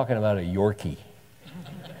not talking about a Yorkie.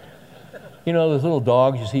 You know, those little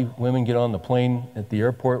dogs you see women get on the plane at the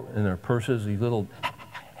airport in their purses, these little,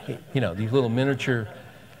 these little miniature,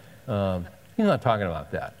 he's not talking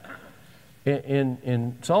about that.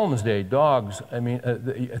 In Solomon's day, dogs,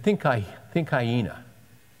 think hyena.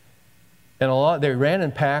 And they ran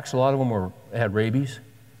in packs, a lot of them had rabies.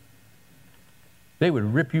 They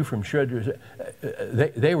would rip you from shreds.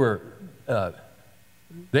 They weren't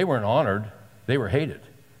honored, they were hated.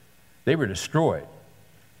 They were destroyed.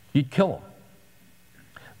 You'd kill them.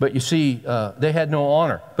 But you see, they had no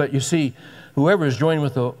honor. But you see, whoever is joined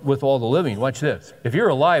with all the living, watch this. If you're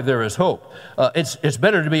alive, there is hope. It's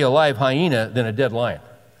better to be a live hyena than a dead lion.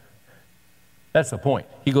 That's the point.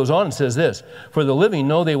 He goes on and says this, for the living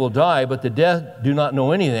know they will die, but the dead do not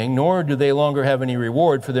know anything, nor do they longer have any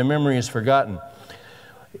reward, for their memory is forgotten.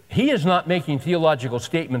 He is not making theological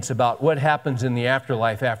statements about what happens in the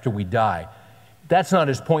afterlife after we die. That's not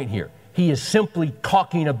his point here. He is simply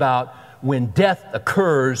talking about when death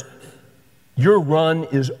occurs, your run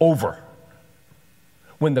is over.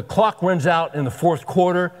 When the clock runs out in the fourth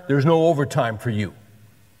quarter, there's no overtime for you.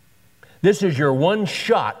 This is your one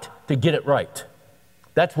shot to get it right.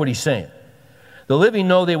 That's what he's saying. The living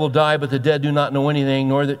know they will die, but the dead do not know anything,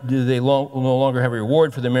 nor do they no longer have a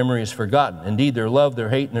reward, for their memory is forgotten. Indeed, their love, their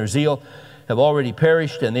hate, and their zeal have already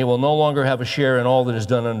perished, and they will no longer have a share in all that is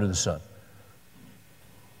done under the sun.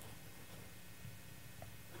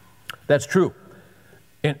 That's true.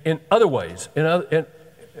 In other ways, isn't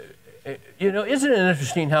it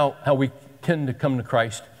interesting how we tend to come to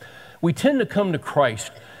Christ? We tend to come to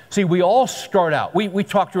Christ. See, we all start out. We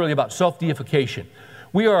talked earlier about self-deification.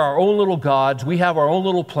 We are our own little gods. We have our own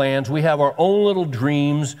little plans. We have our own little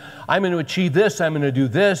dreams. I'm going to achieve this. I'm going to do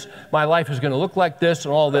this. My life is going to look like this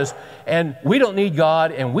and all this. And we don't need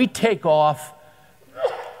God, and we take off.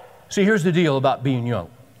 See, here's the deal about being young.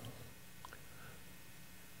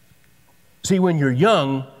 See, when you're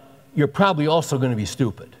young, you're probably also going to be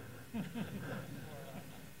stupid.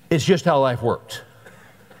 It's just how life works.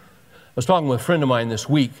 I was talking with a friend of mine this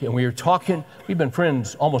week, and we were talking, we've been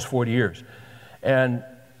friends almost 40 years. And,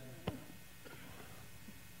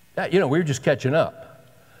 we were just catching up.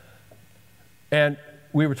 And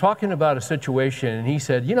we were talking about a situation, and he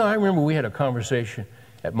said, I remember we had a conversation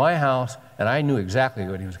at my house, and I knew exactly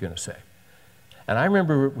what he was going to say. And I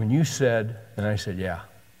remember when you said, and I said, yeah.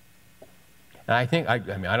 And I think, I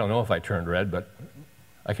don't know if I turned red, but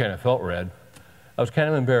I kind of felt red. I was kind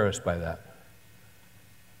of embarrassed by that.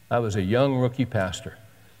 I was a young rookie pastor.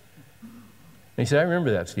 And he said, I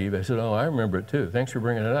remember that, Steve. I said, oh, I remember it too. Thanks for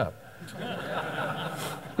bringing it up.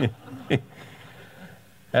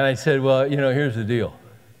 And I said, well, here's the deal.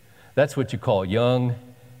 That's what you call young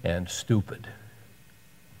and stupid.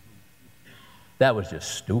 That was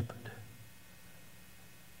just stupid.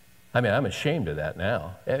 I'm ashamed of that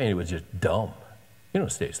now. It was just dumb. You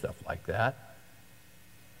don't say stuff like that.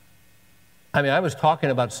 I was talking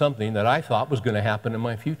about something that I thought was going to happen in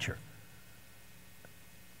my future.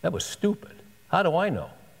 That was stupid. How do I know?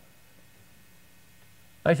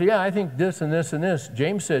 I said, yeah, I think this and this and this.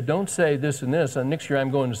 James said, don't say this and this. Next year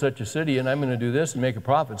I'm going to such a city and I'm going to do this and make a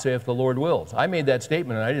profit, say if the Lord wills. I made that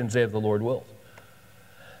statement and I didn't say if the Lord wills.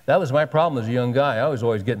 That was my problem as a young guy. I was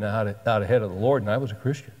always getting out ahead of the Lord, and I was a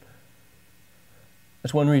Christian.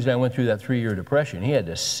 That's one reason I went through that 3-year depression. He had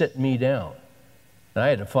to sit me down. And I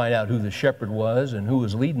had to find out who the shepherd was and who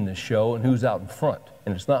was leading this show and who's out in front.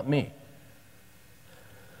 And it's not me.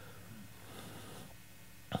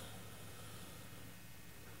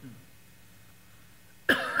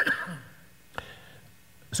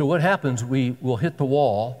 So what happens, we will hit the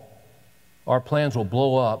wall, our plans will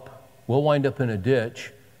blow up, we'll wind up in a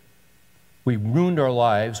ditch, we've ruined our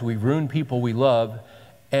lives, we've ruined people we love,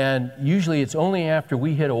 and usually it's only after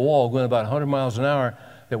we hit a wall going about 100 miles an hour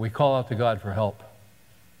that we call out to God for help.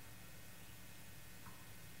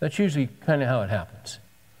 That's usually kind of how it happens.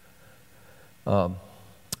 I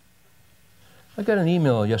got an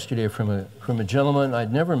email yesterday from a gentleman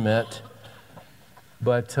I'd never met,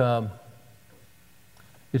 but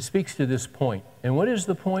it speaks to this point. And what is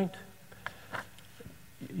the point?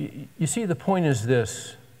 You see, the point is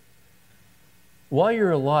this. While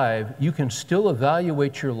you're alive, you can still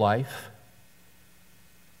evaluate your life,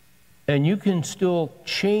 and you can still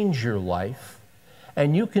change your life,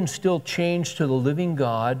 and you can still change to the living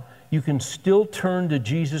God. You can still turn to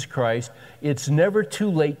Jesus Christ. It's never too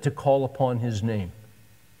late to call upon His name.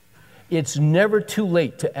 It's never too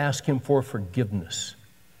late to ask Him for forgiveness.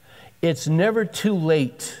 It's never too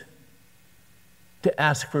late to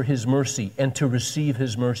ask for His mercy and to receive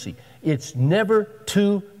His mercy. It's never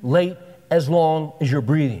too late as long as you're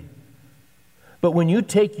breathing. But when you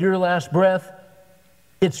take your last breath,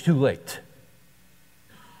 it's too late.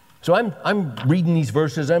 So I'm reading these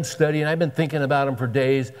verses, I'm studying, I've been thinking about them for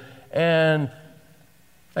days, and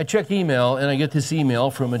I check email, and I get this email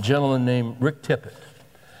from a gentleman named Rick Tippett.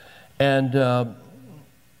 And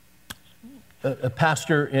a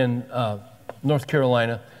pastor in North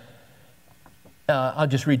Carolina. I'll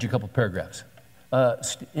just read you a couple paragraphs.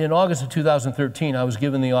 In August of 2013, I was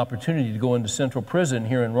given the opportunity to go into Central Prison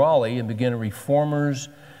here in Raleigh and begin a Reformers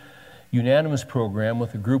Unanimous program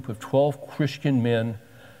with a group of 12 Christian men,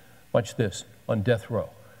 watch this, on death row.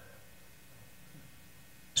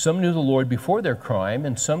 Some knew the Lord before their crime,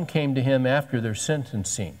 and some came to Him after their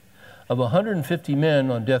sentencing. Of 150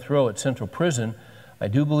 men on death row at Central Prison, I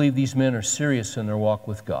do believe these men are serious in their walk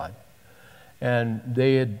with God. And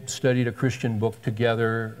they had studied a Christian book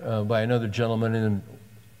together by another gentleman in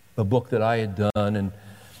a book that I had done. And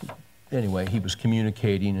anyway, he was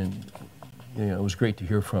communicating, and it was great to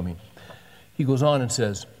hear from him. He goes on and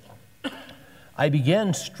says, I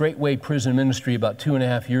began Straightway Prison Ministry about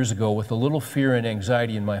 2.5 years ago with a little fear and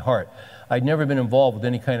anxiety in my heart. I'd never been involved with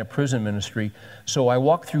any kind of prison ministry, so I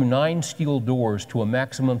walked through 9 steel doors to a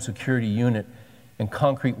maximum security unit and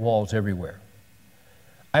concrete walls everywhere.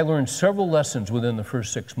 I learned several lessons within the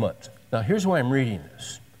first 6 months. Now, here's why I'm reading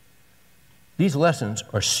this. These lessons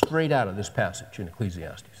are straight out of this passage in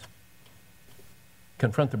Ecclesiastes.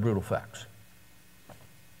 Confront the brutal facts.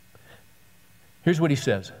 Here's what he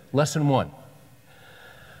says. Lesson 1.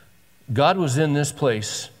 God was in this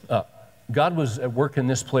place. God was at work in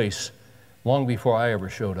this place long before I ever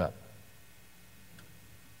showed up.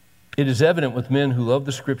 It is evident with men who love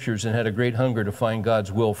the Scriptures and had a great hunger to find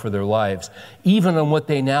God's will for their lives, even on what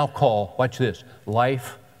they now call, watch this,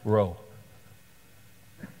 life row.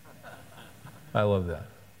 I love that.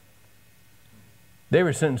 They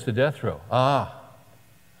were sentenced to death row.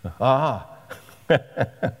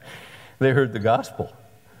 They heard the gospel.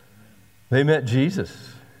 They met Jesus.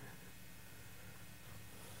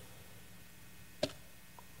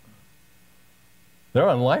 They're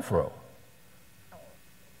on life row.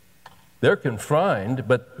 They're confined,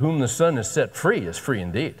 but whom the Son has set free is free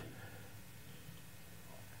indeed.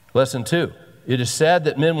 Lesson 2. It is sad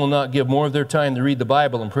that men will not give more of their time to read the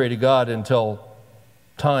Bible and pray to God until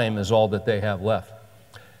time is all that they have left.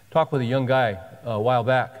 Talked with a young guy a while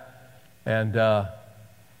back, and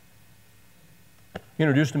he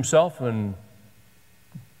introduced himself, and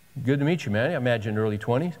good to meet you, man. I imagine early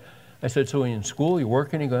 20s. I said, so are you in school, you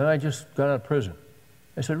working? He goes, I just got out of prison.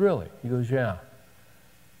 I said, really? He goes, yeah.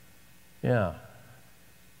 I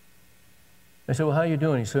said, well, how are you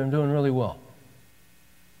doing? He said, I'm doing really well.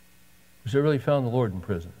 He said, I really found the Lord in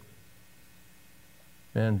prison.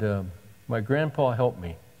 And my grandpa helped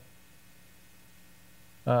me.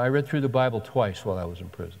 I read through the Bible twice while I was in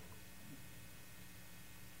prison.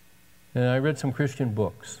 And I read some Christian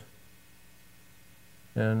books.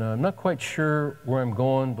 And I'm not quite sure where I'm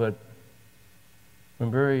going, but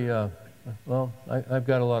I'm very, I've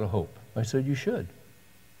got a lot of hope. I said, you should.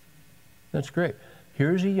 That's great.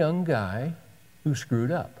 Here's a young guy who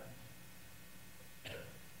screwed up.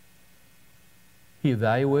 He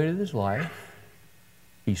evaluated his life.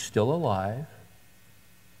 He's still alive.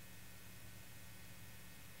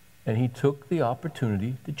 And he took the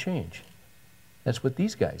opportunity to change. That's what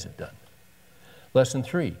these guys have done. Lesson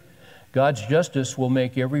 3. God's justice will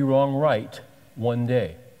make every wrong right one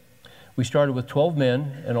day. We started with 12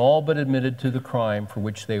 men, and all but admitted to the crime for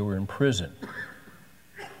which they were in prison,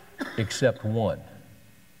 except one.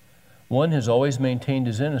 One has always maintained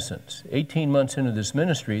his innocence. 18 months into this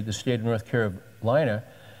ministry, the state of North Carolina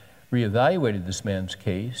reevaluated this man's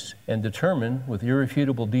case and determined, with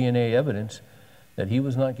irrefutable DNA evidence, that he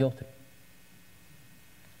was not guilty.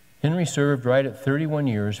 Henry served right at 31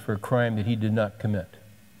 years for a crime that he did not commit.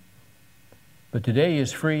 But today he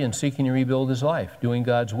is free and seeking to rebuild his life, doing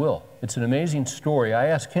God's will. It's an amazing story. I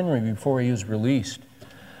asked Henry before he was released,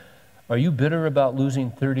 "Are you bitter about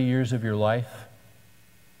losing 30 years of your life?"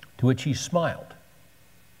 To which he smiled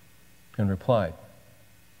and replied,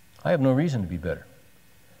 "I have no reason to be bitter.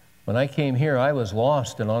 When I came here, I was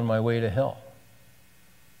lost and on my way to hell.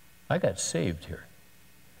 I got saved here.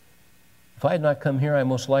 If I had not come here, I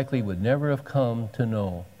most likely would never have come to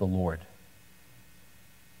know the Lord.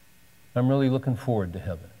 I'm really looking forward to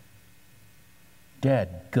heaven."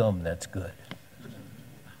 Dadgum, that's good.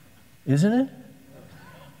 Isn't it?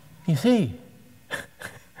 You see,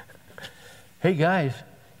 hey guys,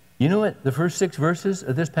 you know what the first 6 verses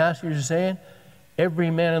of this passage are saying?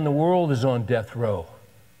 Every man in the world is on death row.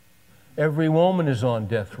 Every woman is on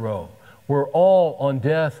death row. We're all on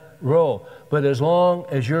death row. But as long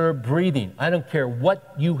as you're breathing, I don't care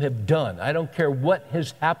what you have done. I don't care what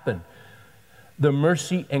has happened. The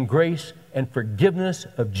mercy and grace and forgiveness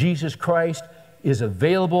of Jesus Christ is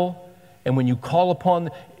available. And when you call upon,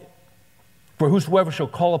 for whosoever shall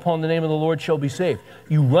call upon the name of the Lord shall be saved.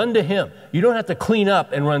 You run to Him. You don't have to clean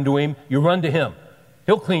up and run to Him. You run to Him.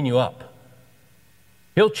 He'll clean you up.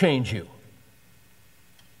 He'll change you.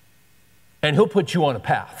 And He'll put you on a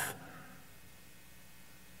path.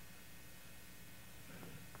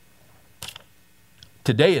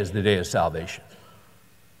 Today is the day of salvation.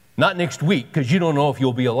 Not next week, because you don't know if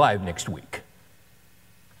you'll be alive next week.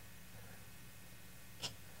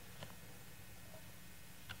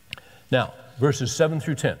 Now, verses 7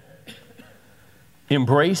 through 10.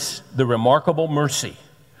 Embrace the remarkable mercy.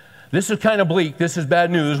 This is kind of bleak. This is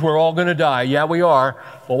bad news. We're all going to die. Yeah, we are.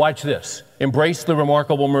 Well, watch this. Embrace the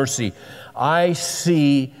remarkable mercy. I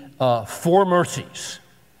see 4 mercies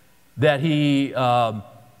that he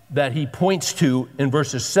points to in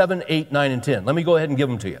verses 7, 8, 9, and 10. Let me go ahead and give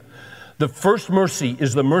them to you. The first mercy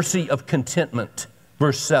is the mercy of contentment,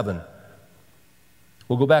 verse 7.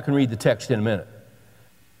 We'll go back and read the text in a minute.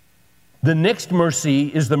 The next mercy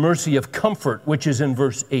is the mercy of comfort, which is in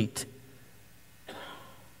verse 8.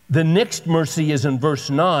 The next mercy is in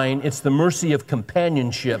verse 9. It's the mercy of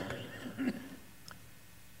companionship.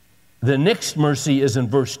 The next mercy is in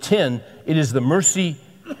verse 10. It is the mercy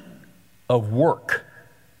of work.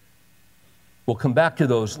 We'll come back to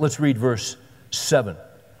those. Let's read verse 7.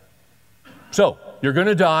 So, you're going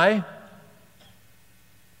to die.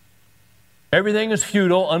 Everything is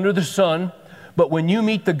futile under the sun. But when you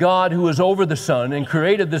meet the God who is over the sun and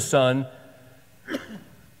created the sun,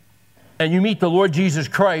 and you meet the Lord Jesus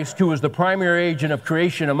Christ, who is the primary agent of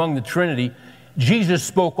creation among the Trinity, Jesus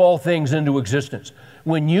spoke all things into existence.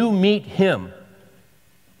 When you meet Him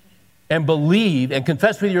and believe and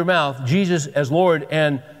confess with your mouth Jesus as Lord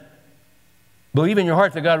and believe in your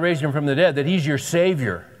heart that God raised Him from the dead, that He's your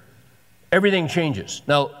Savior, everything changes.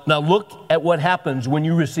 Now look at what happens when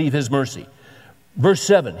you receive His mercy. Verse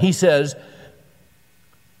 7, he says,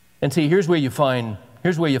 and see, here's where you find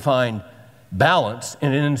balance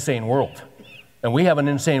in an insane world. And we have an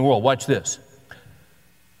insane world. Watch this.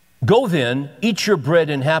 Go then, eat your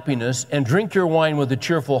bread in happiness, and drink your wine with a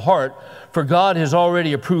cheerful heart, for God has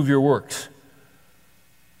already approved your works.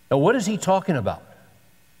 Now, what is he talking about?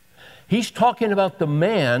 He's talking about the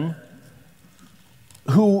man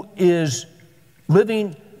who is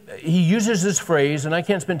living, he uses this phrase, and I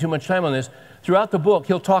can't spend too much time on this. Throughout the book,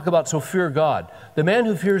 he'll talk about, so fear God. The man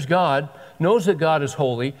who fears God knows that God is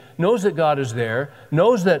holy, knows that God is there,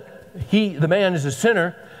 knows that the man is a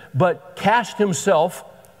sinner, but cast himself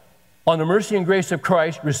on the mercy and grace of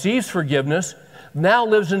Christ, receives forgiveness, now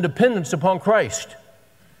lives in dependence upon Christ.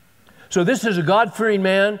 So this is a God-fearing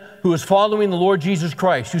man who is following the Lord Jesus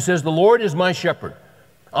Christ, who says, the Lord is my shepherd.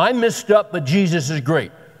 I'm messed up, but Jesus is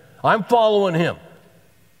great. I'm following Him.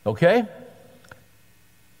 Okay?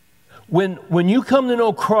 When you come to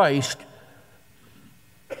know Christ,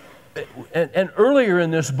 and earlier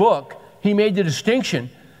in this book, he made the distinction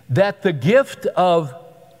that the gift of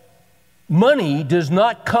money does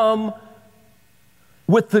not come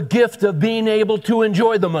with the gift of being able to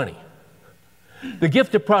enjoy the money. The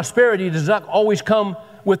gift of prosperity does not always come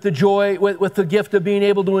with the joy, with the gift of being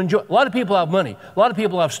able to enjoy. A lot of people have money. A lot of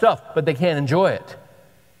people have stuff, but they can't enjoy it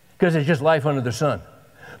because it's just life under the sun.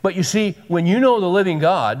 But you see, when you know the living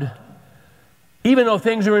God, even though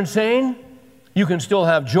things are insane, you can still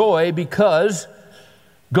have joy, because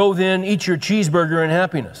go then, eat your cheeseburger in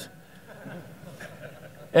happiness.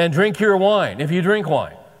 And drink your wine, if you drink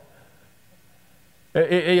wine.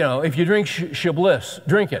 If you drink Chablis,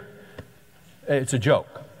 drink it. It's a joke.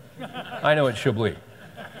 I know it's Chablis.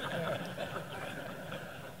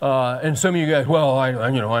 And some of you guys, well, I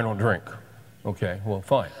don't drink. Okay, well,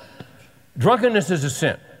 fine. Drunkenness is a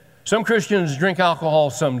sin. Some Christians drink alcohol,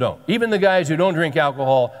 some don't. Even the guys who don't drink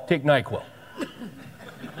alcohol take NyQuil.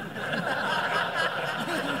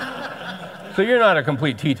 So you're not a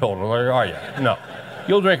complete teetotaler, are you? No.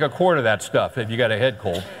 You'll drink a quart of that stuff if you got a head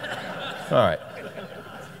cold. All right.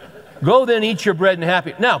 Go then, eat your bread and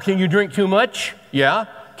happy. Now, can you drink too much? Yeah.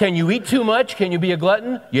 Can you eat too much? Can you be a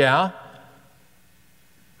glutton? Yeah.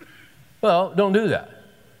 Well, don't do that.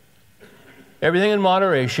 Everything in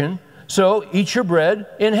moderation. So eat your bread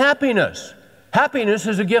in happiness. Happiness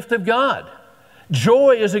is a gift of God.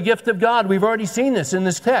 Joy is a gift of God. We've already seen this in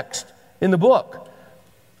this text, in the book.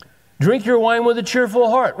 Drink your wine with a cheerful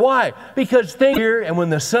heart. Why? Because things here, and when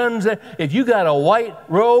the sun's there, if you got a white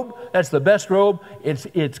robe, that's the best robe.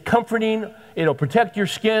 It's comforting. It'll protect your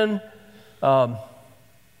skin. And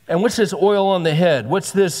what's this oil on the head? What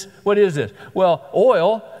is this? Well,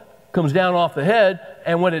 oil comes down off the head,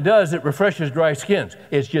 and what it does, it refreshes dry skins.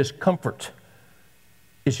 It's just comfort.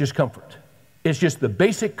 It's just comfort. It's just the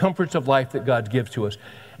basic comforts of life that God gives to us.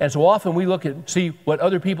 And so often we look at, see what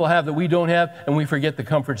other people have that we don't have, and we forget the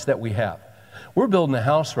comforts that we have. We're building a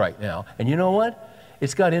house right now, and you know what?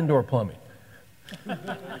 It's got indoor plumbing.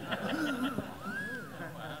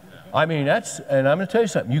 I mean, and I'm going to tell you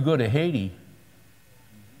something. You go to Haiti,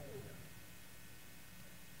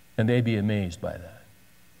 and they'd be amazed by that.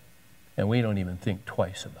 And we don't even think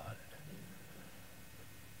twice about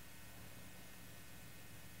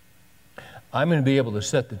it. I'm going to be able to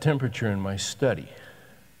set the temperature in my study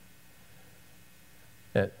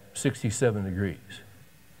at 67 degrees.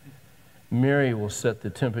 Mary will set the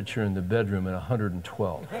temperature in the bedroom at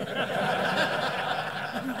 112.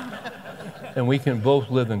 And we can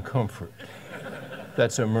both live in comfort.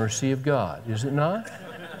 That's a mercy of God, is it not?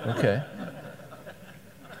 Okay.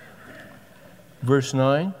 Verse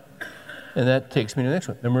 9, and that takes me to the next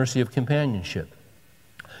one, the mercy of companionship.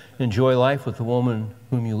 Enjoy life with the woman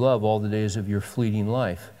whom you love all the days of your fleeting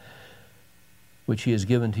life, which he has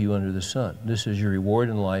given to you under the sun. This is your reward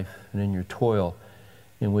in life and in your toil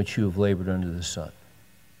in which you have labored under the sun.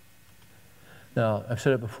 Now, I've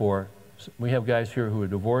said it before, we have guys here who are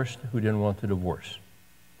divorced who didn't want the divorce.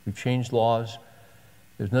 We've changed laws.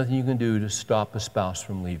 There's nothing you can do to stop a spouse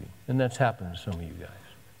from leaving. And that's happened to some of you guys.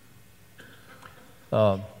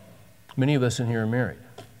 Many of us in here are married.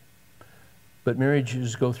 But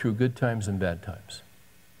marriages go through good times and bad times.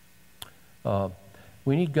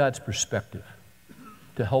 We need God's perspective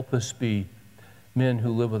to help us be men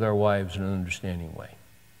who live with our wives in an understanding way.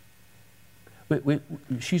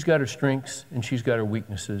 She's got her strengths and she's got her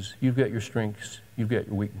weaknesses. You've got your strengths, you've got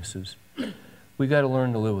your weaknesses. We've got to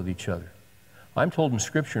learn to live with each other. I'm told in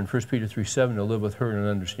Scripture in 1 Peter 3:7 to live with her in an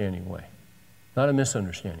understanding way, not a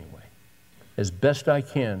misunderstanding way. As best I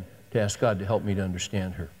can to ask God to help me to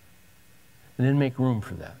understand her. And then make room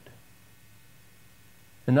for that.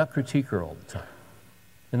 And not critique her all the time.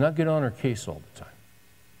 And not get on her case all the time.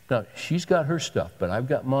 Now, she's got her stuff, but I've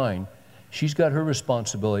got mine. She's got her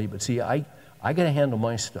responsibility, but see, I got to handle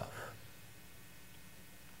my stuff.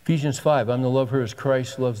 Ephesians 5, I'm to love her as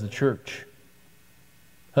Christ loves the church.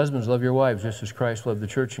 Husbands, love your wives just as Christ loved the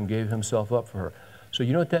church and gave himself up for her. So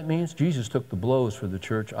you know what that means? Jesus took the blows for the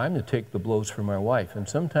church. I'm to take the blows for my wife. And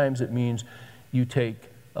sometimes it means you take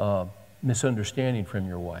misunderstanding from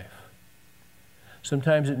your wife.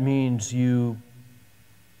 Sometimes it means you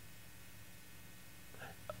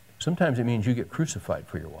get crucified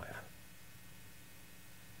for your wife.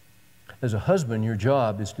 As a husband, your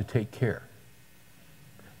job is to take care.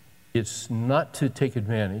 It's not to take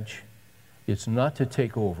advantage. It's not to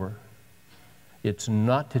take over. It's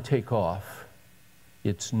not to take off.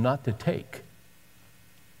 It's not to take.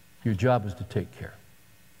 Your job is to take care.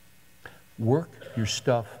 Work your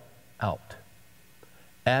stuff out.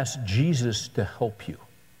 Ask Jesus to help you.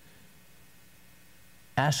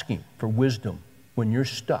 Ask him for wisdom when you're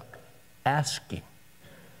stuck. Ask him.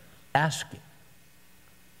 Ask him.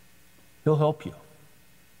 He'll help you.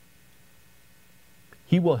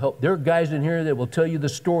 He will help. There are guys in here that will tell you the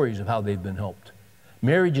stories of how they've been helped.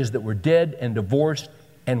 Marriages that were dead and divorced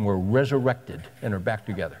and were resurrected and are back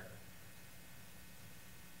together.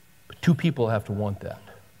 But two people have to want that.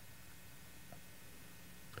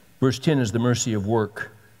 Verse 10 is the mercy of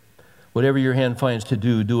work. Whatever your hand finds to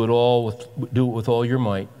do, do it with all your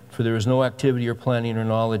might. For there is no activity or planning or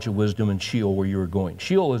knowledge or wisdom in Sheol where you are going.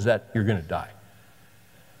 Sheol is that you're going to die.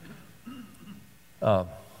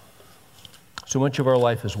 So much of our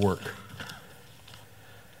life is work.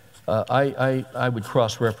 I would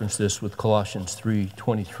cross-reference this with Colossians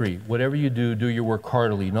 3:23. Whatever you do, do your work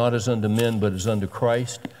heartily, not as unto men, but as unto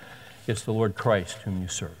Christ. It's the Lord Christ whom you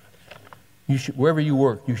serve. Wherever you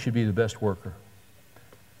work, you should be the best worker.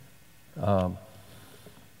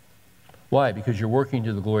 Why? Because you're working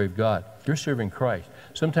to the glory of God. You're serving Christ.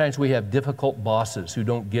 Sometimes we have difficult bosses who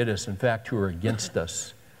don't get us, in fact, who are against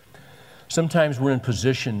us. Sometimes we're in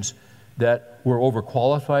positions that we're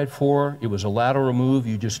overqualified for. It was a lateral move.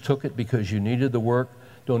 You just took it because you needed the work.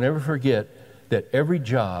 Don't ever forget that every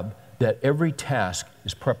job, that every task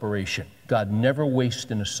is preparation. God never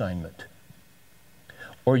wastes an assignment.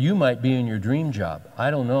 Or you might be in your dream job.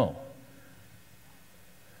 I don't know.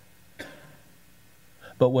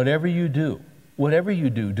 But whatever you do,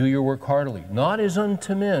 do your work heartily. Not as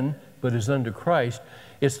unto men, but as unto Christ.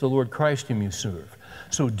 It's the Lord Christ whom you serve.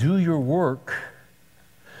 So do your work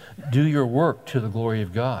to the glory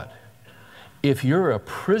of God. If you're a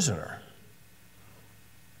prisoner,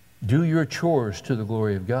 do your chores to the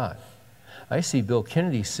glory of God. I see Bill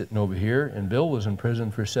Kennedy sitting over here, and Bill was in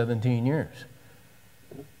prison for 17 years.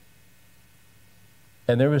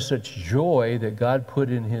 And there was such joy that God put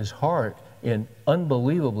in his heart in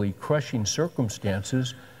unbelievably crushing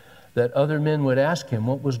circumstances that other men would ask him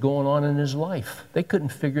what was going on in his life. They couldn't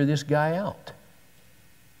figure this guy out.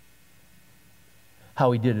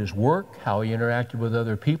 How he did his work, how he interacted with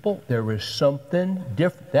other people, there was something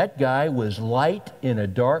different. That guy was light in a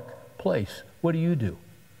dark place. What do?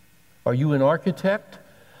 Are you an architect?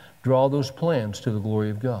 Draw those plans to the glory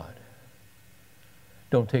of God.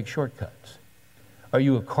 Don't take shortcuts. Are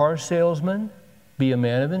you a car salesman? Be a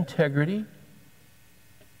man of integrity.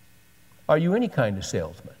 Are you any kind of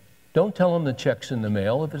salesman? Don't tell them the check's in the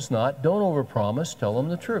mail. If it's not, don't overpromise. Tell them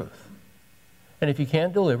the truth. And if you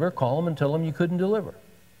can't deliver, call them and tell them you couldn't deliver.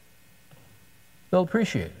 They'll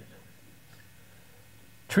appreciate it.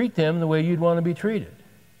 Treat them the way you'd want to be treated.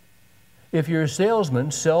 If you're a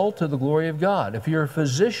salesman, sell to the glory of God. If you're a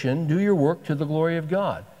physician, do your work to the glory of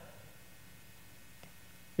God.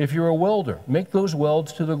 If you're a welder, make those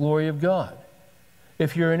welds to the glory of God.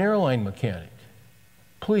 If you're an airline mechanic,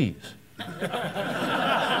 please.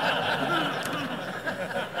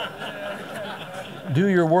 Do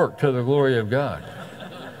your work to the glory of God.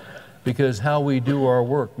 Because how we do our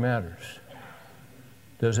work matters.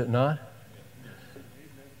 Does it not?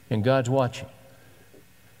 And God's watching.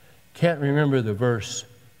 Can't remember the verse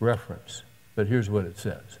reference, but here's what it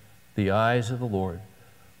says. The eyes of the Lord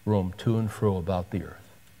roam to and fro about the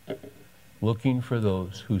earth, looking for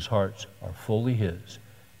those whose hearts are fully His,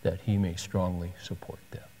 that He may strongly support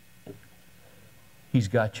them. He's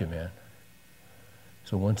got you, man.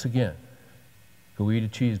 So once again, go eat a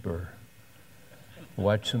cheeseburger,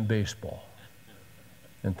 watch some baseball,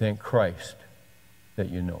 and thank Christ that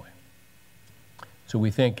you know Him. So we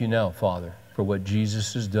thank you now, Father, for what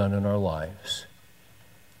Jesus has done in our lives.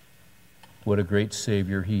 What a great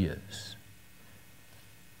Savior He is.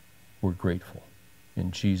 We're grateful.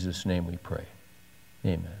 In Jesus' name we pray.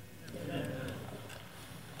 Amen.